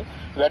ఎటువంటిది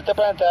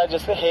వ్యర్థపైన తయారు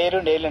చేస్తే హెయిర్,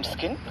 నెయిల్ అండ్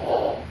స్కిన్.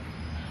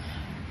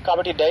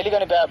 కాబట్టి డైలీ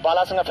కానీ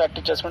బాలాసంగా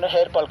ప్రాక్టీస్ చేసుకుంటే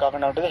హెయిర్ ఫాల్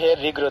కాకుండా ఉంటుంది,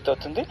 హెయిర్ రీగ్రోత్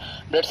అవుతుంది,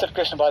 blood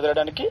circulation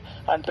బాధపడడానికి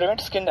and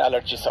prevent skin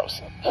allergies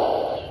also.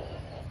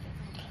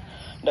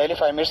 Daily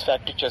 5 minutes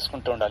practice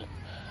చేసుకుంటూ ఉండాలి.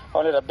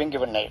 Only rubbing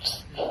ever nails.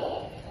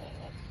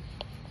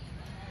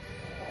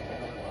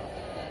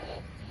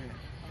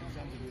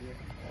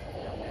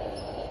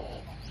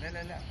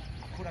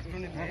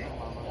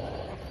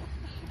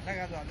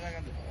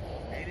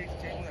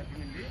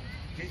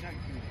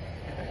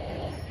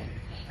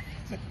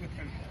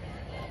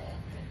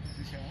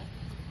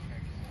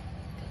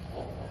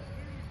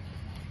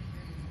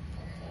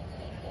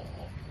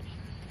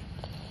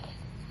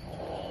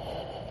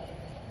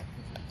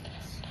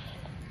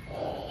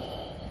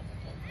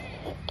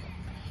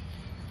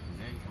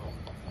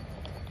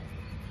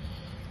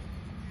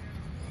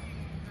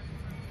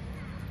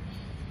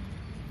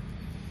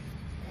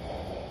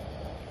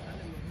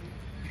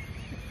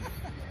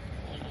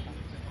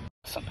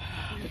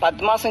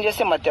 పద్మాసనం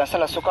చేస్తే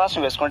మధ్యాసనం,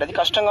 సుఖాసనం వేసుకోండి. అది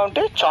కష్టంగా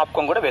ఉంటే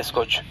చాప్కొని కూడా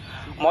వేసుకోవచ్చు.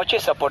 మోచే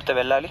సపోర్ట్తో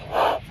వెళ్ళాలి.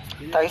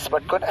 థైస్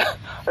పట్టుకొని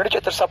 2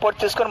 చేతులు సపోర్ట్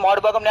తీసుకొని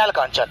మాడు భాగం నేల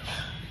కాంచాలి.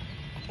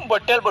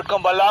 బొట్టెలు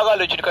పట్టుకొని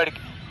బలాగాలు వచ్చిన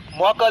కాడికి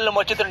మోకాళ్ళు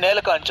మోచేతులు నేల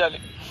కాంచాలి.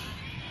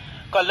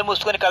 కళ్ళు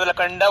మూసుకొని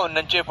కదలకుండా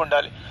ఉన్నంచేపు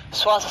ఉండాలి.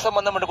 శ్వాస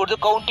సంబంధం ఉండకూడదు,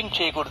 కౌంటింగ్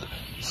చేయకూడదు.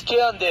 Stay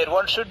on their.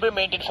 One should be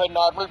maintain for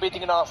normal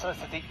breathing in ఆసన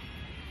స్థితి.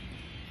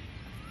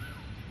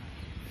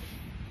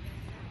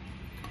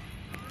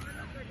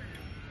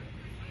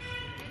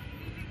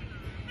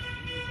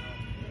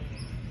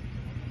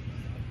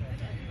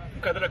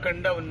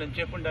 కదలకుండా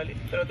ఉన్నంచేపు ఉండాలి.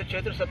 తర్వాత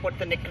చేతులు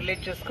సపోర్ట్తో నెక్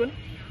రిలీజ్ చేసుకొని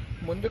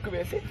ముందుకు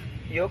వేసి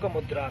యోగ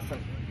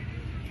ముద్రాసన్.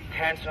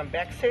 Hands from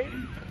back side,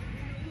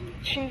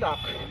 chin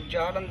lock,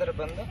 jalandhar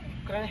bandha,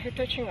 crown head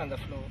touching on the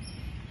floor.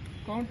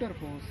 Counter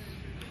pose.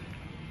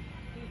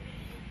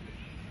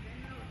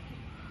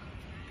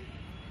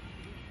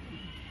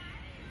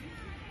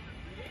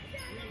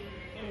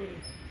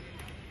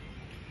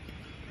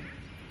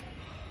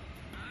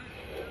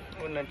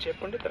 ఉన్నని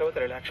చెప్పండి. తర్వాత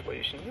రిలాక్స్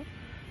పొజిషన్,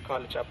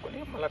 కాళ్ళు చాపుకొని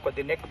మళ్ళీ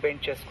కొద్ది నెక్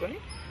బెండ్ చేసుకొని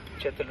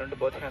చేతుల నుండి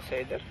both hands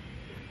either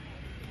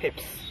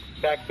hips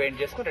back bend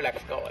చేసుకొని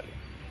రిలాక్స్ కావాలి.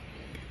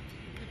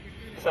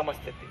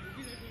 సమస్థితి.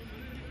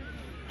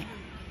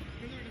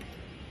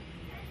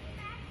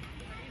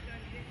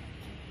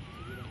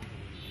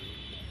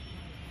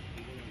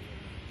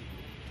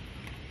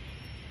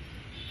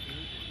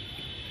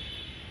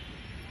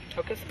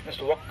 ఓకే. Okay sir.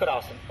 నెక్స్ట్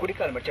వక్రాసన్. కుడి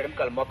కాలు మెట్టి ఎడమ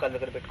కాలు మోకాల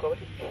దగ్గర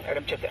పెట్టుకోవాలి.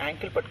 ఎడమ చేతి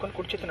యాంకిల్ పట్టుకొని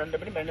కుడి చేతి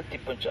నడుమని మెడ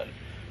తిప్పించాలి.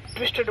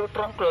 Twisted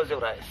trunk, close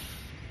your eyes.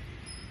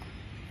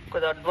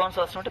 కొద్దిగా అడ్వాన్స్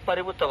ఆసనం అంటే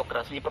పరిభూత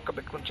వక్రాసనం. ఈ పక్క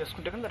పెట్టుకుని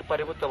చేసుకుంటే కానీ అది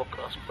పరిభూత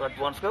వక్రాసనం.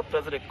 అడ్వాన్స్గా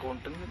ప్రెజర్ ఎక్కువ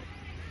ఉంటుంది.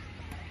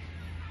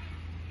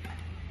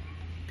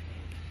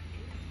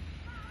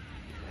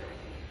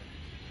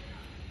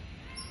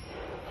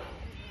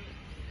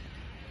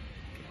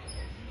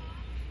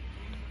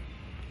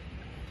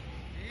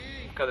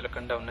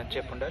 కదలకుండా ఉన్నని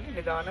చెప్పి ఉండాలి.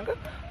 నిదానంగా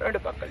రెండు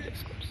పక్కలు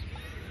చేసుకోవచ్చు.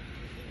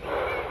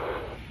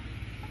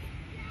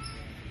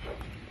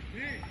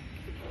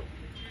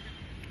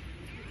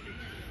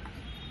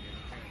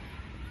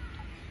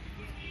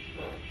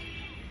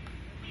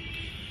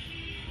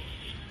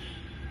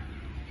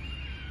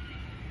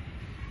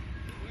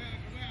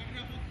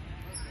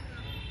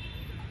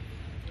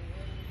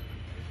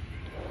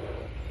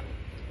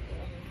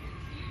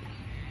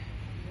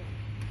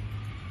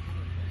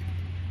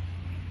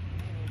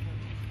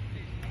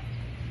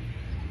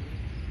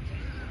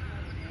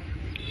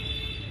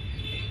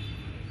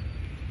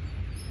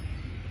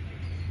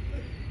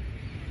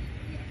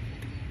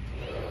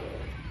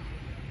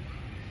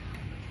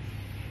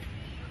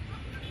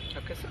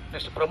 Okay sir.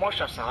 నెక్స్ట్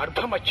ప్రమోషనాసనం,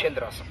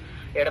 అర్ధమచ్చేంద్రాసనం.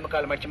 ఎడమ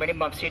కాలు మడిచి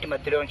మినిమం సీటు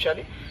మధ్యలో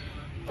ఉంచాలి.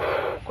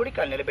 కుడి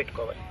కాలు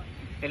నిలబెట్టుకోవాలి.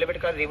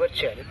 నిలబెట్టి కాలు రివర్స్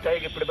చేయాలి.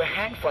 థర్డ్ ఇప్పుడు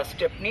హ్యాండ్ ఫస్ట్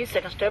స్టెప్, నీ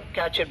second step,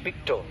 catch your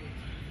big to.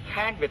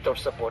 Hand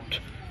without support.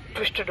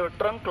 Twisted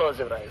trunk,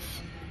 close your eyes.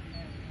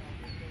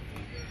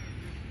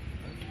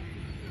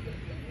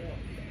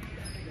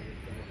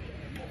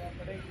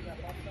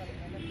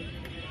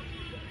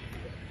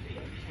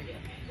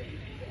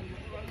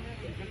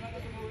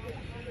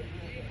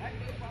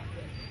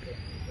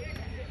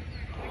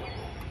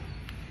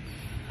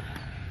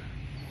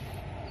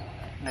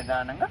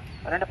 నిదానంగా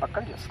రెండు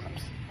పక్కలు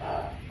చేసుకోండి.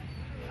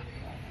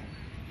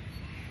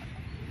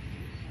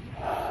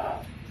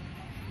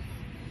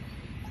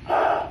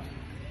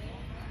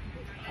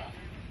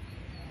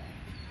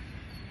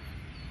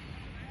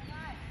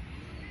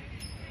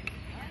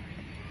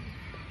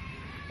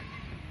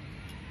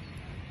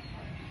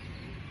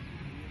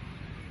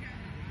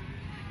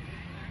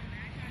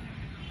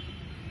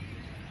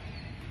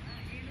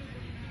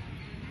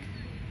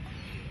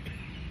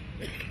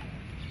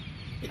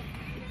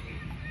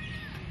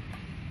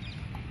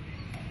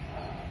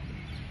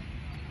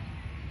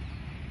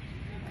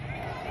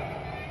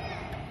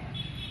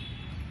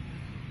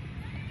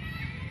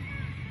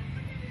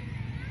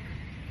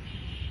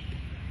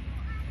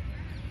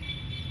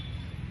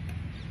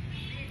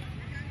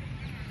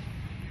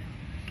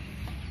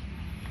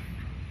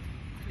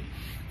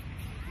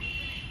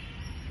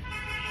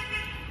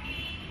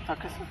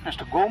 Okay sir.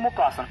 నెక్స్ట్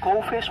గోముఖాసనం, కో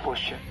ఫేస్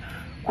పోస్చర్.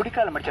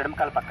 కుడికాలు మడిచి ఎడమ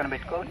కాలు పక్కన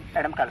పెట్టుకోవాలి.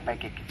 ఎడమ కాలు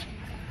పైకి ఎక్కించి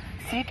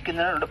సీట్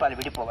కింద రెండు పాలు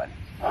విడిపోవాలి.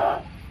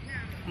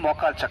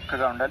 మోకాలు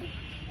చక్కగా ఉండాలి.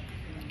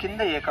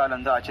 కింద ఏ కాలు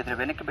ఉందో ఆ చేతులు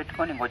వెనక్కి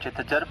పెట్టుకొని ఇంకో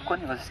చేతి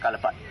జరుపుకొని ఇంకో చేతి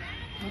కలపాలి.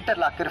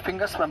 Interlock your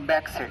fingers from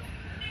back side.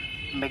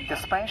 Make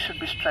the spine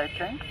should be straight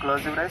line.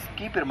 Close your eyes.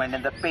 Keep your mind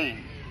in the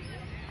pain.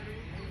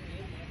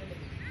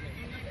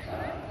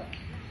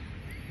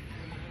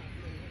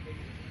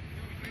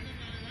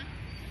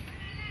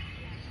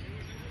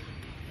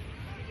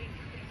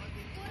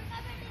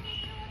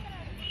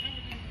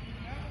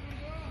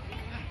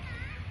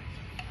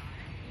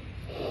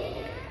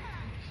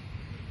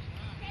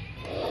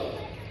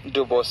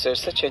 Do both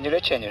sides. Change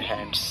your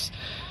hands.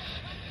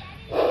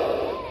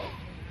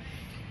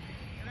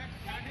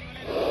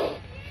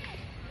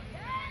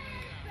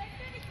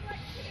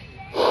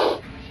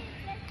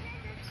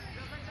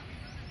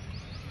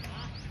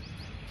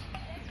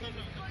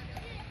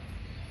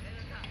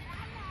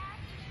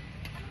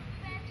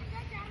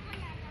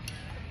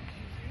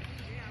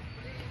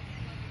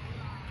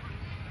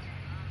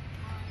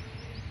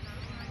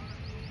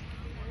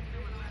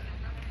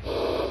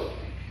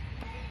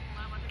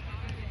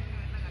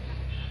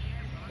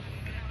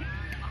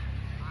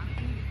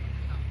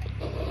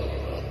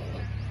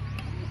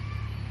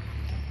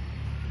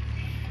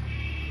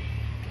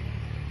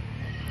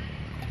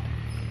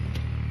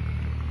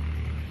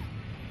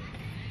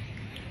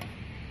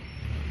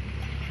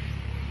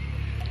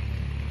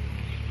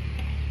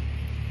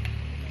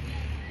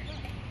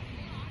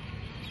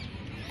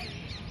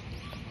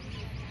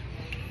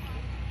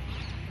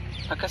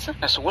 Okay, sir.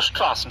 Next,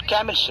 Ustrasana,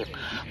 camel shape.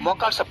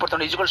 మోకాలు support తో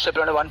equal shape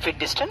లో 1 feet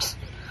distance.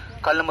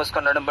 కళ్ళు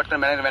మూసుకొని నడుము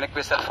పట్టుకొని వెనక్కి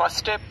వేస్తారు. First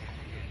step.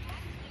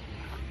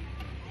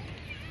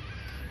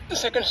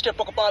 Second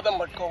step ఒక పాదం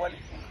పట్టుకోవాలి.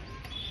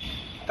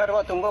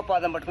 తర్వాత ఇంకో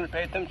పాదం పట్టుకుని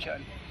ప్రయత్నం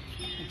చేయాలి.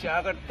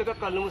 జాగ్రత్తగా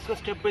కళ్ళు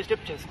మూసుకొని స్టెప్ బై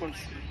స్టెప్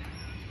చేసుకోండి.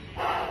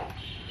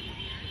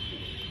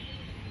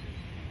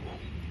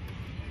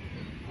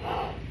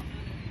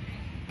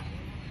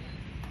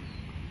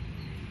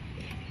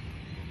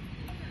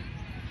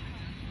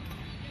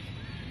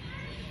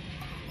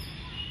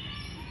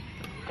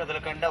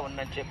 కదలకుండా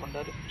ఉందని చెప్పి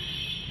ఉండాలి.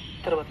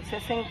 తర్వాత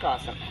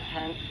శశంకాసన,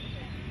 హ్యాండ్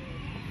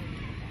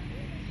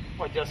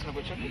వజ్రాసన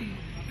కూర్చోండి.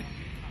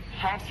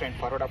 Hands front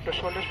forward up to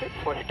shoulder straight,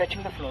 body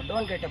touching the floor,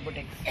 don't get up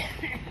బుటెక్స్.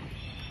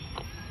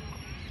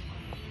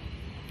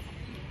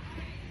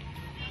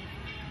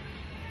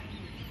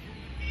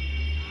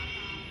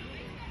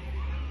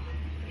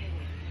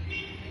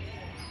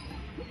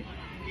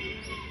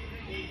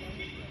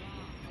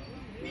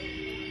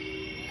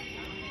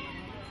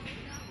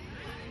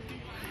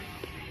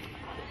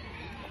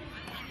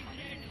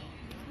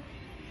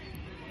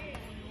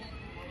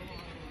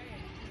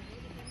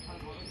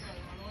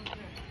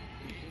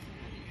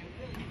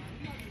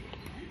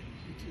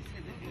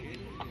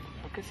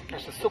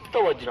 Next సుప్త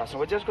వజ్రాసనం.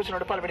 వజ్రాసనం వచ్చిన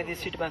నడుపాలు పెట్టి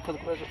seat bank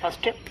first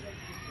step.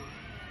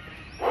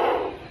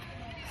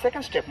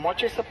 Second step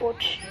మోచే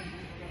support.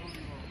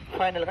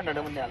 ఫైనల్గా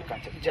నడుము నేల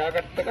కాంచె.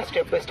 జాగ్రత్తగా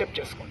స్టెప్ బై స్టెప్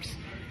చేసుకోండి.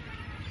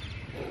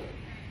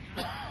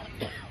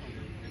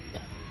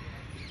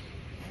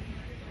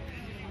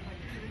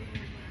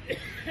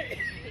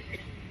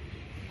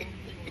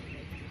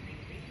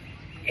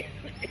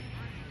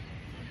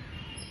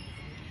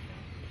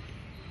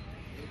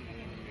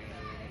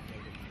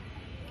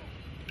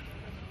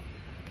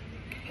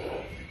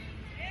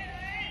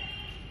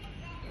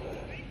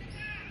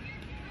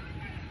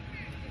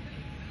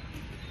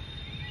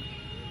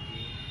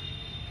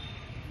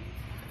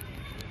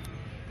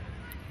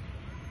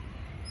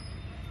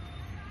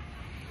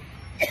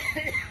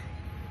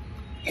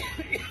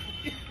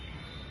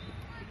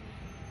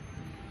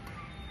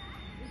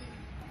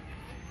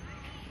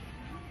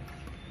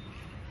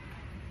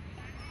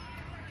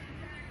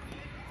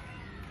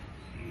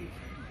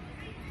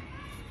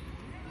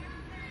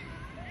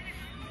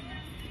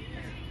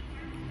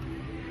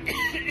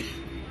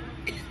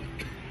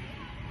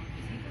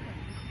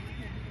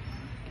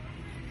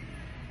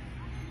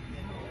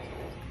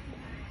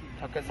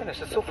 Okay sir.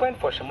 నెక్స్ట్ సుఫైన్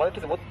పోషన్.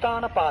 మొదటిది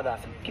ఉత్తాన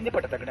పాదాసనం. కింది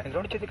పట్ట తగ్గడానికి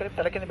రెండు చేతి కలిపి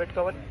తల కింద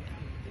పెట్టుకోవాలి.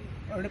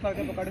 రెండు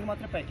పాదాలు ఒక అడుగు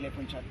మాత్రం పైకి లేపు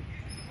ఉంచాలి.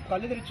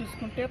 కళ్ళు తెరిచి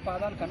చూసుకుంటే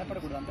పాదాలు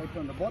కనపడకూడదు, అంత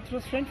ఇట్లా ఉండదు. Both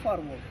straight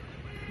forward.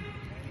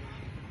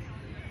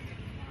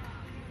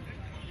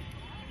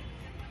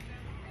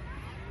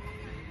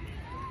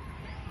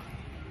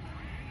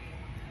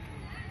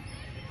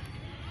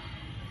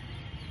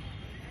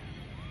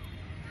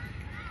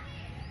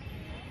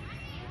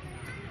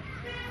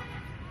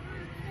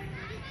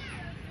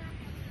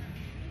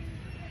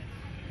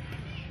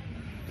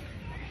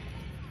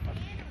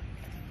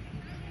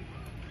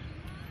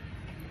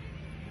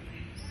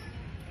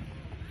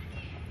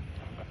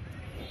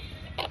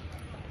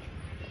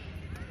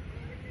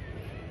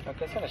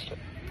 Okay sir. Next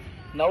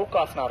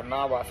నౌకాసనారు.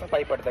 నావాసన పై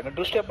పడతాం.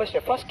 Do step by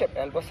step. First step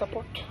elbow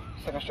support.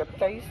 Second step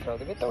thighs.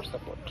 తర్వాత వితౌట్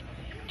సపోర్ట్.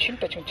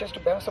 చిన్ touching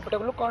chest balance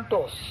supportable. Look on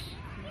toes.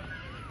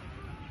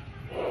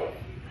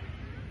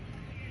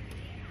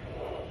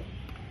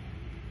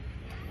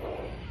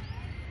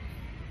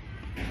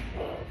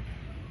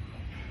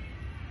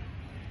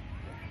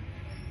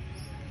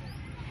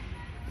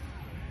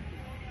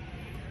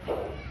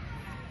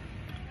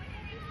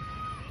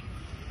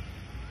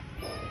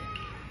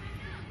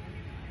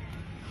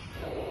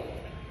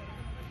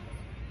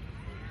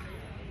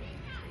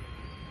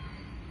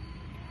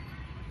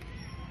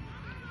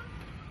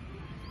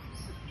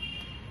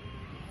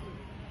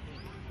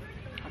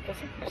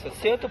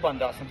 Setu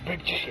బంధాసనం.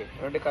 Bridge shape.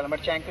 రెండు కాళ్ళ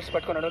మట్టి యాంకిల్స్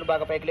పట్టుకుని నడుము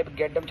బాగా పైకి లేపి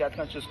గెడ్డం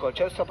జాతకం చూసుకోవచ్చు.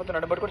 చెస్ట్ సపోర్ట్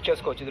నడుబడి కూడా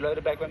చేసుకోవచ్చు. ఇది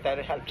లోయర్ బ్యాక్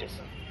థైరాయిడ్ హెల్ప్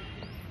చేస్తుంది.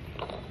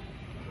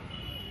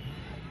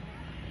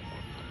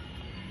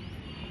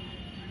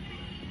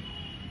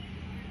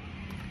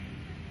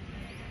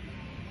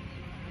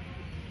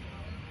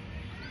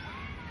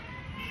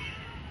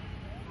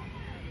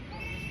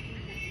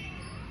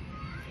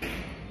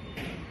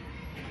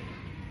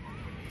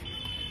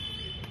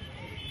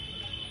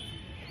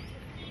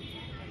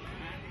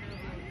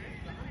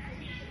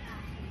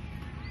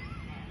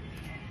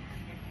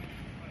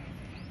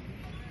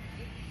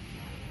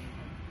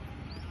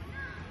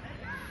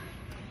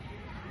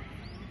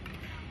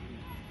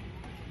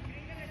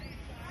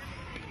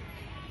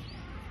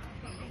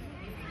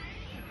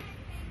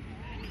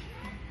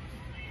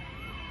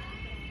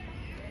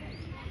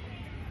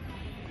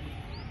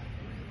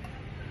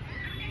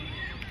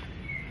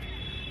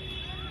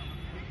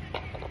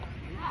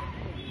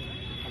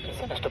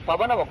 నెక్స్ట్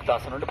పవన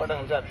ముక్తాసనం. రెండు పడ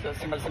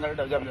సింగల్ సింగల్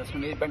డబ్జాబ్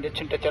చేసుకుని బండి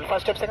చింటే చాలు.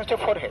 First step. Second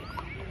step four head.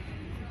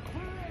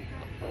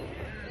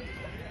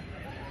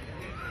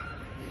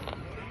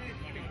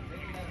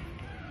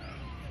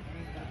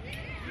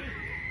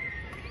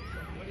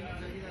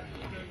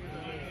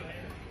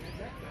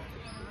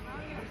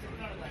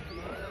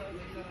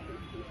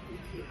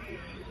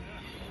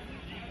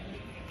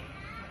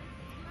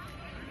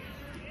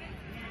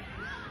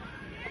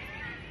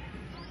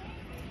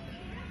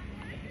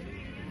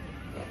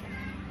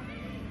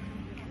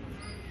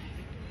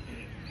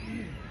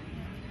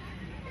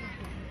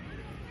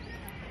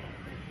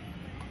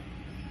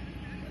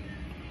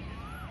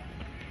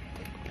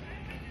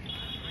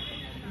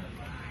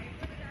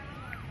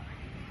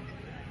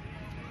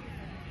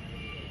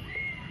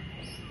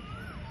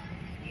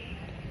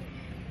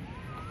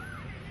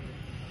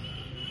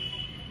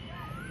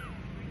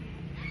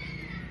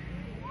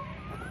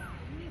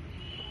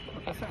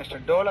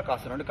 Next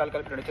డోలకాసనం. రెండు కాళ్ళు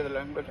కలిపి రెండు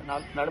చేతులు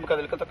నడుము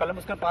కదలికతో కళ్ళు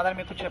మూసుకొని పాదాల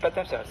మీద కూర్చుని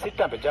పెద్ద సార్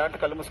సిట్ అంటే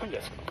జాగ్రత్త కళ్ళు మూసుకొని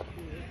చేసుకోండి.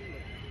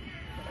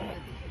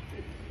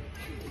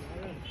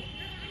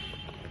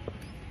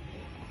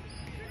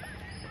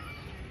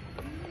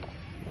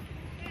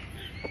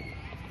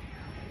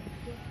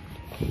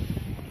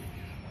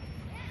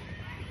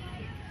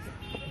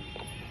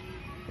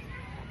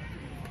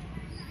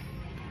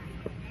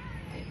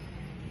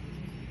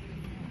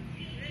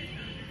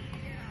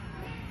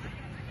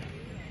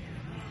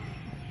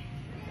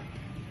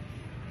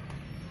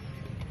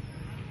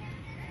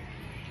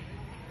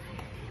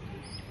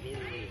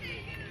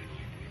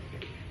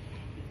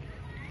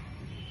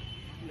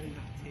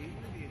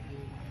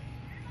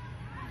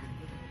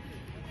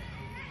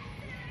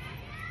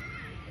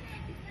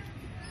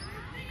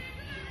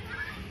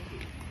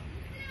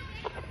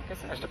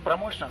 నెక్స్ట్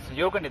ప్రమోషన్స్,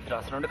 యోగ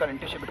నిద్రాసనం. 2 కాలు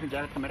ఇంటి పెట్టుకుని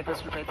జాగ్రత్తగా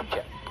మెడికేషన్ ప్రయత్నం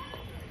చేయాలి.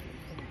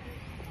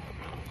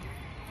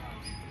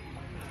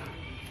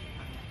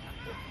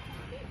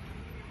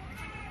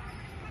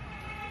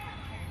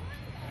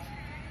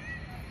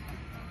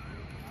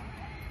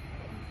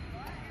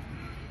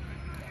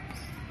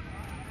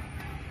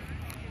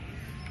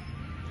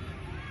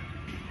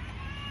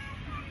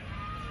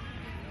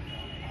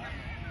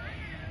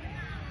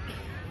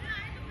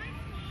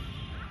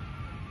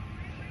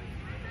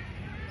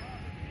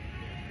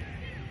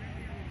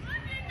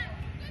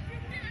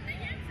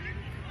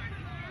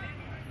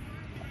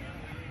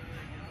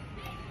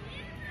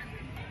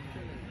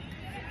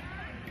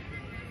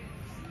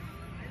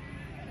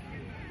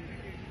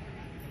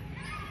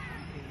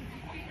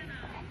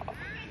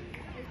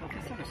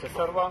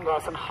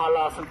 సర్వాంగాసన్,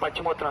 హాలాసన్,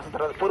 పశ్చిమోత్తరాసన్,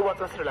 తర్వాత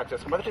పూర్వోత్తరాసన్ రిలాక్స్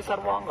చేస్తాం. మొదటి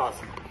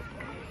సర్వాంగాసన్.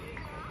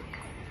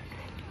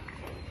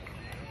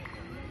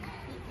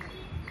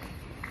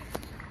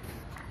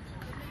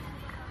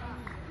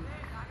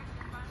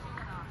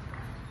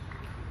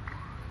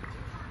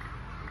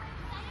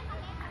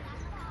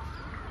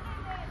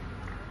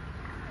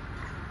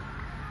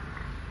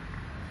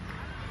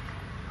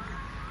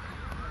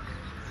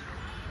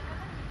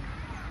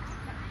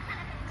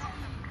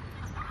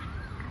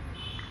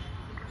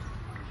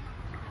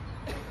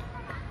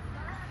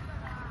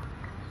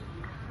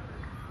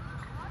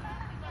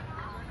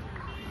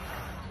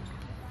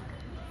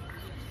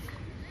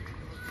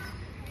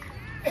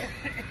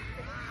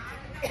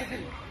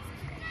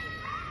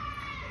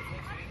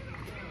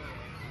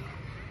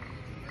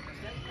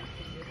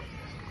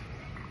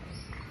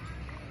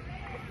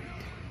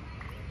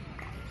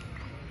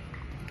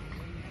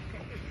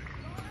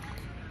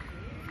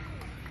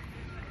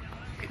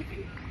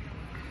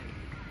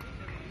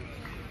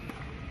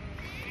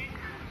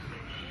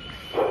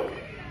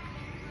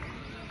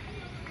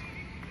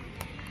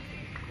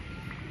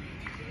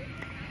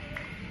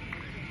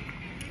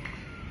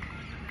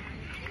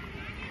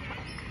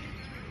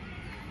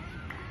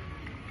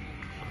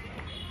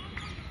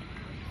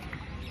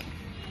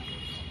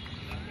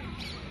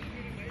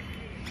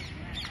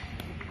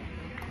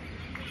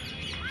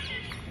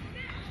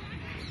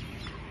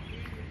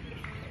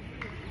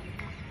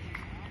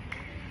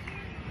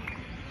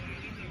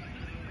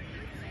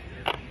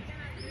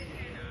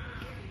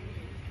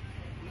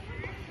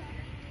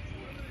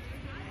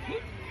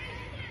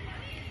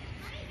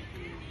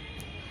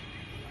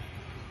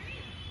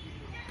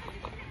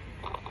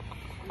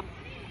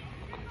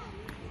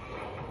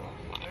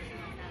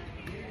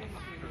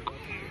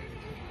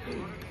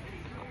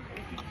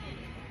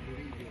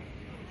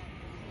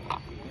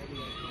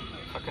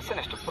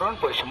 Next prone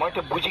position.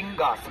 మొదటి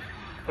భుజింగాసన్.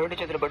 2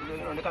 చేతులు బట్టి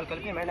 2 కాలు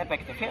కలిపి మెడ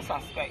పైకి ఫేస్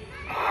ఆన్ స్కై.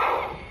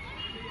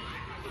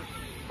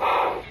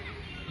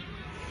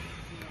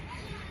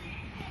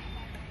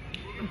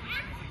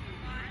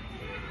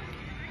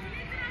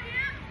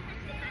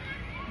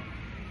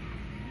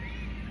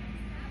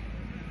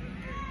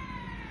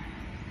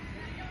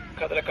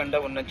 కదలకుండా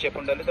ఉన్న చేపు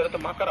ఉండాలి. తర్వాత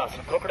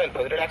మకరాసనం, crocodile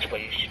pose, relax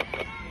position.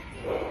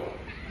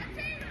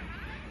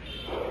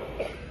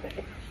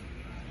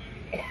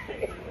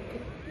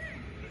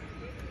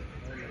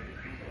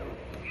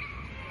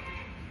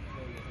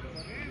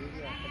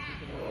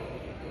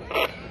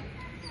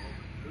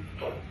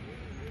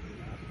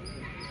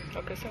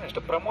 Okay sir. Next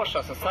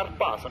promotions,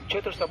 సర్పాసనం.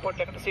 చేతులు సపోర్ట్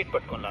లేకుండా సీట్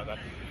పట్టుకొని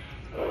లాగాలి.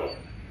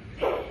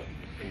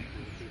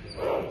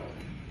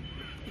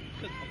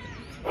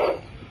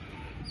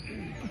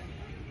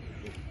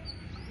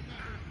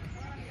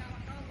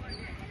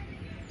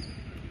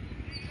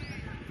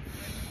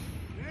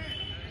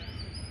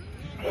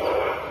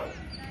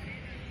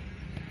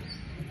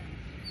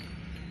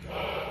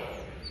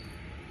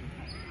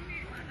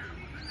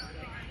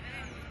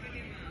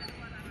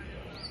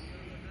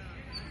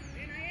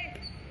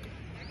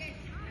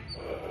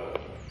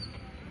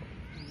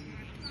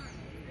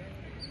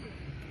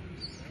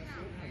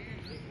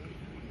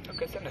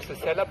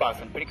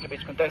 శలభాసన్. పిడికిలు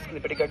పెంచుకుని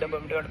తరిసుకుని పిడి గడ్డం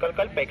 2 కాలు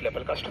కలిపి పైకి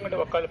లేపాలి. కష్టం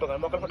ఒక కాలు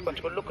మొక్కలు పట్టు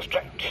కొంచెం లుక్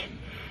స్ట్రైట్.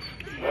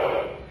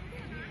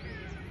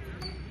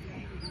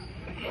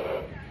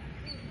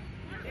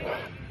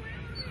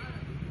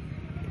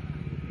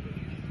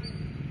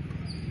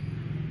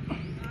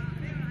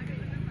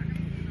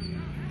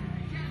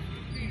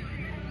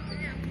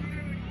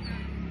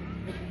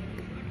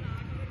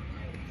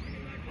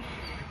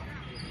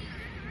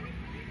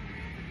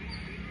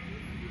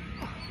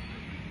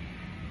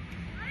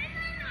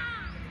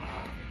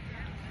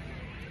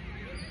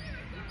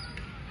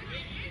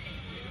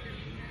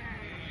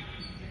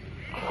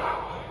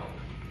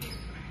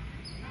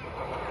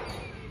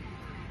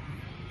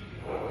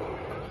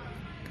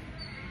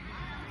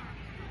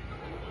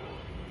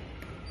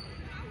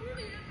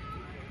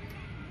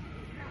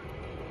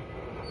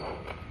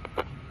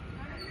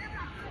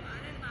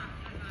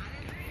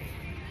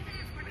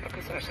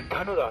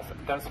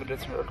 ధనురాసన్. ధనుసు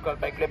డ్రెస్ 2 కాలు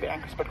పైకి లేపి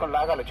యాంకిల్స్ పెట్టుకొని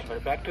లాగాలి.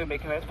 వచ్చింది back to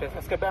making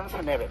faces balance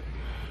navel.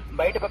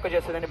 బయట పక్క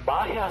చేసేదాన్ని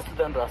బాహ్య హస్త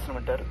ధనురాసనం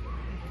అంటారు.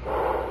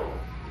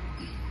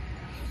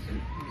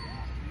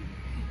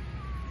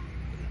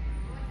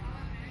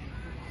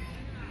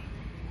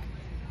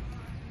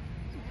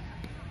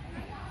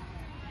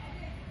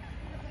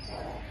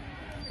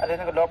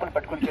 అదేవిధంగా లోపల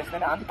పట్టుకుని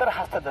చేసిన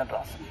అంతర్హస్త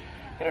ధనురాసనం.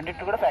 ఈ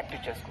రెండింటిని కూడా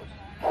ప్రాక్టీస్ చేసుకోవచ్చు.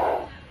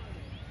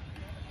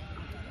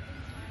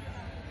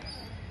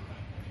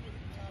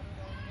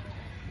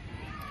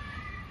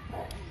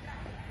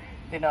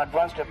 దీన్ని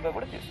అడ్వాన్స్ స్టెప్గా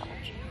కూడా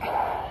తీసుకోవచ్చు.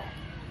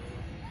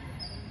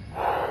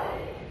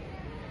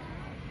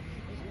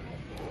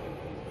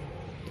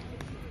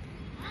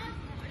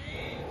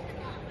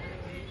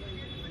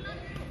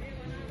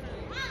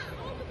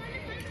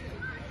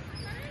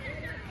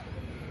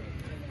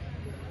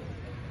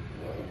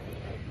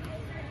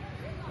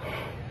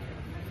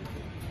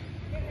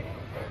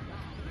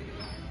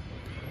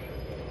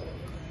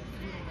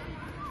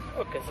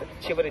 ఓకే సార్,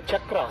 చివరి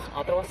చక్రాసనం,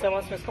 ఆ తర్వాత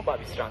శవాసనం వేసుకొని బాగా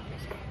విశ్రాంతి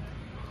తీసుకోండి.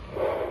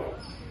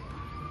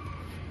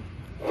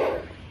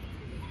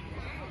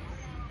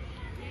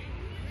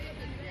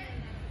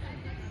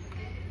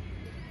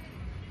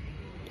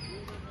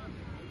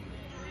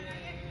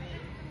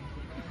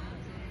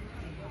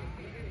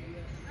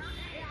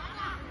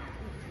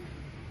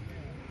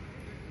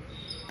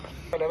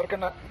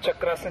 ఎవరికైనా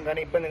చక్రాసనం కానీ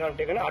ఇబ్బందిగా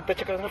ఉంటే కానీ అర్ధ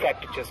చక్రాసనం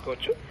ప్రాక్టీస్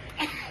చేసుకోవచ్చు.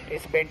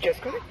 వేసి బెండ్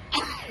చేసుకొని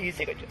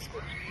ఈజీగా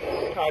చేసుకోవచ్చు.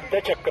 అర్ధ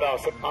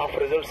చక్రాసనం హాఫ్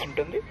రిజల్ట్స్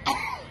ఉంటుంది.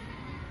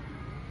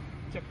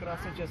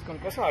 చక్రాసనం చేసుకునే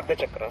కోసం అర్ధ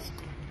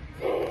చక్రాసనం.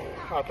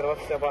 ఆ తర్వాత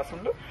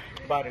శవాసనంలో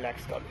బాగా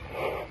రిలాక్స్ కావాలి.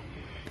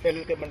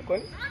 ఎల్లుకి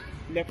పట్టుకొని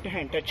left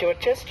hand touch your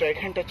chest,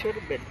 right hand touch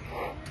your bed.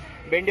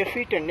 Bend your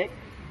feet and neck,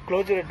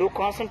 close your, do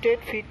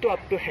concentrate feet to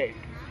up to head.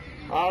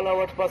 All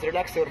over pass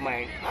relax your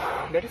mind.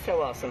 That is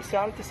శవాసనం,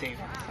 శాంతి సేవ.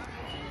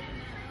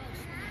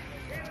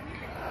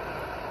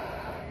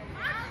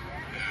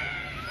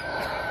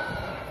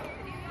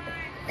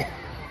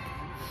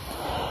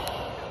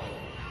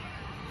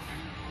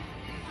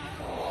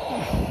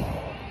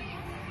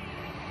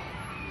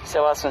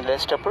 శవాసనం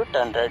లేచేటప్పుడు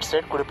turn right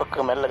side, కుడి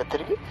పక్క మెల్లగా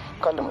తిరిగి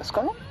కళ్ళు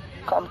మూసుకొని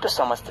come to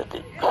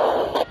సమస్థితి.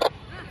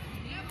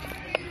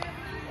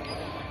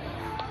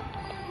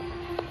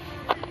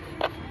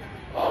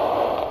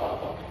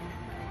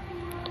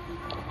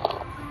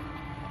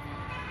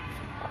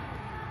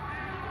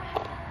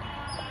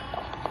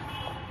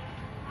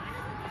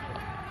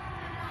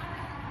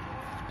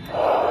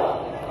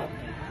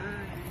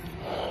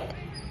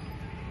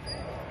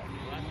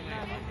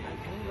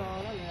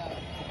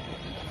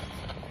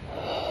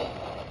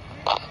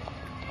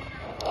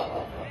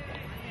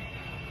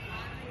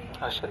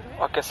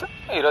 Okay sir,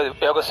 ఈరోజు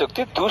యోగ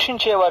సూక్తి,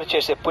 దూషించే వారు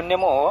చేసే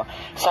పుణ్యము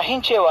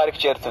సహించే వారికి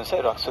చేరుతుంది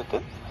సార్. యోగ సూక్తి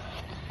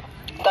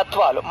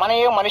తత్వాలు.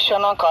 మనయే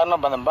మనుష్యన కారణం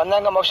బంధం,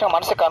 బంధంగా మోక్షం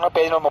మనసు కారణం.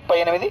 పేజీ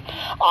 38.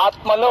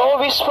 ఆత్మలో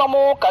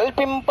విశ్వము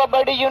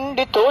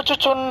కల్పింపబడియుండి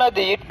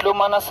తోచుచున్నది ఇట్లు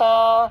మనసా,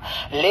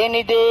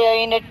 లేనిదే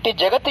అయినట్టి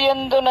జగతి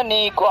యందున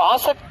నీకు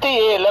ఆసక్తి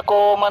ఏలకో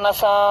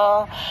మనసా.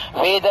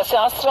 వేద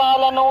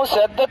శాస్త్రాలను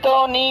శ్రద్ధతో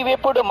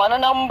నీవెప్పుడు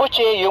మననంబు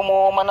చేయుము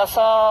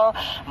మనసా.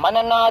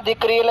 మననాది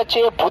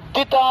క్రియలచే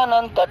బుద్ధి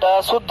తానంతటా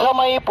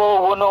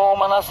శుద్ధమైపోవును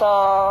మనసా.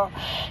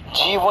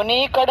 జీవుని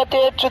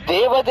కడతేర్చు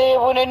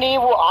దేవదేవుని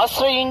నీవు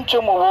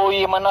ఆశ్రయించుము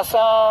ఓయి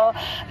మనసా.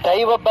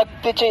 దైవ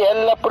భక్తి చే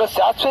ఎల్లప్పుడు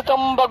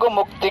శాశ్వతం బగు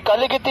ముక్తి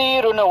కలిగి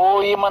తీరును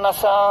ఓయి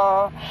మనసా.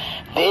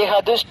 దేహ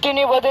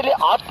దృష్టిని వదిలి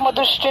ఆత్మ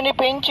దృష్టిని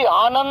పెంచి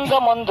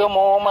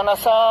ఆనందమందుము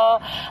మనసా.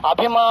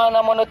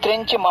 అభిమానమును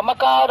త్రెంచి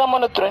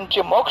మమకారమును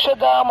త్రుంచి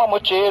మోక్షధామము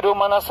చేరు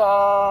మనసా.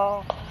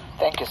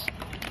 Thank you.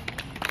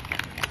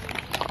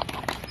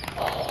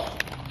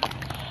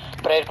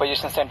 Prayer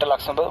position centre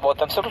లక్ష్యం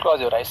బోత్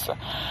క్లోజ్ యువర్ ఐస్.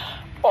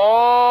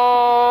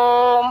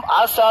 ఓం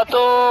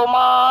అసతో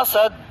మా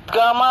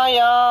సద్గమయ,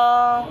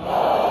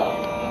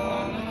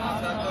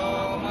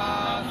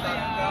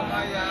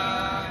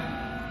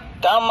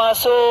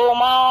 తమసో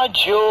మా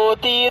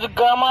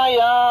జ్యోతిర్గమయ,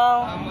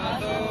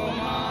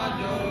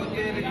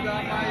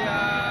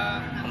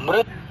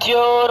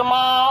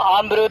 మృత్యోర్మా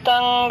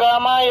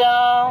అమృతంగమయ.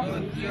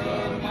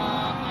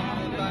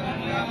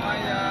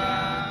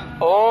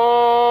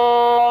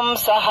 ఓం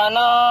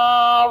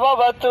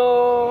సహనావతు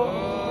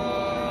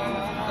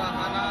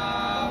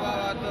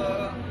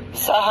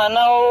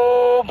సహనౌ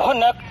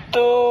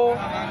భునక్తు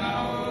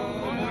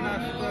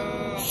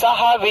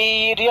సహ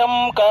వీర్యం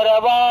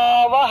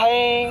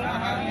కరవావహై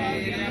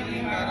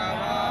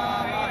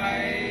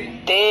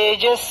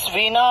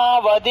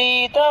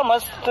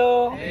తేజస్వినావదీతమస్తు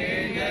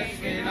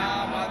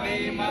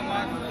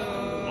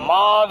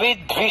మా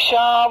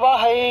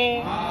విద్విషావహై.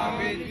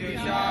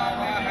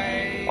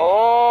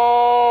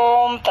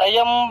 ఓం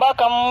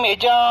త్రయంబకం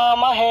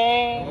యజామహే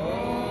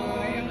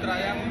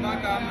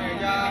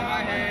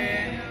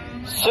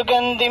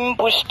సుగంధిం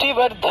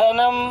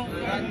పుష్టివర్ధనం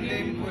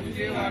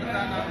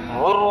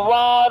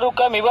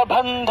ఉర్వారుకమివ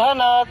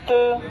బంధనాత్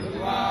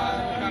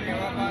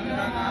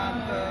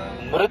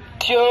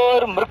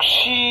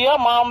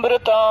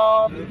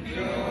మృత్యోర్మృక్షీయమామృతాత్.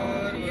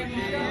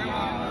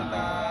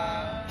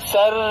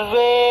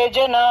 సర్వే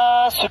జనా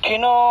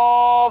సుఖినో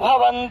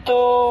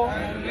భవంతు.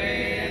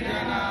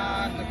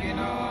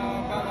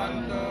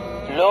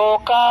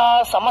 లోకా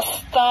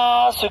సమస్తా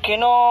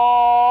సుఖినో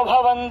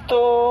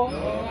భవంతు.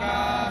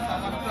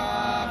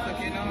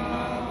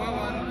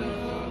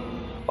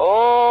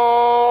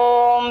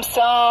 ఓం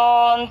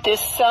శాంతి శాంతి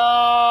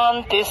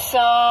శాంతి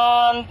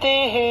శాంతి.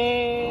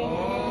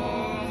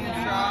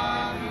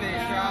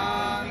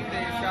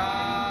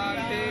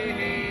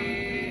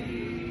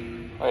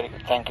 Very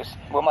good, thank you.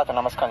 భూమాత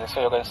నమస్కారం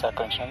చేస్తే యోగా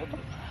సహకరించినందుకు.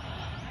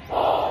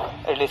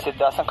 Release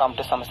సిద్ధాసనం,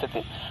 complete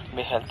సమస్థితి.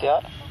 Be healthy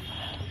are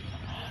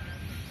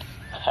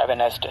have a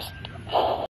nice day.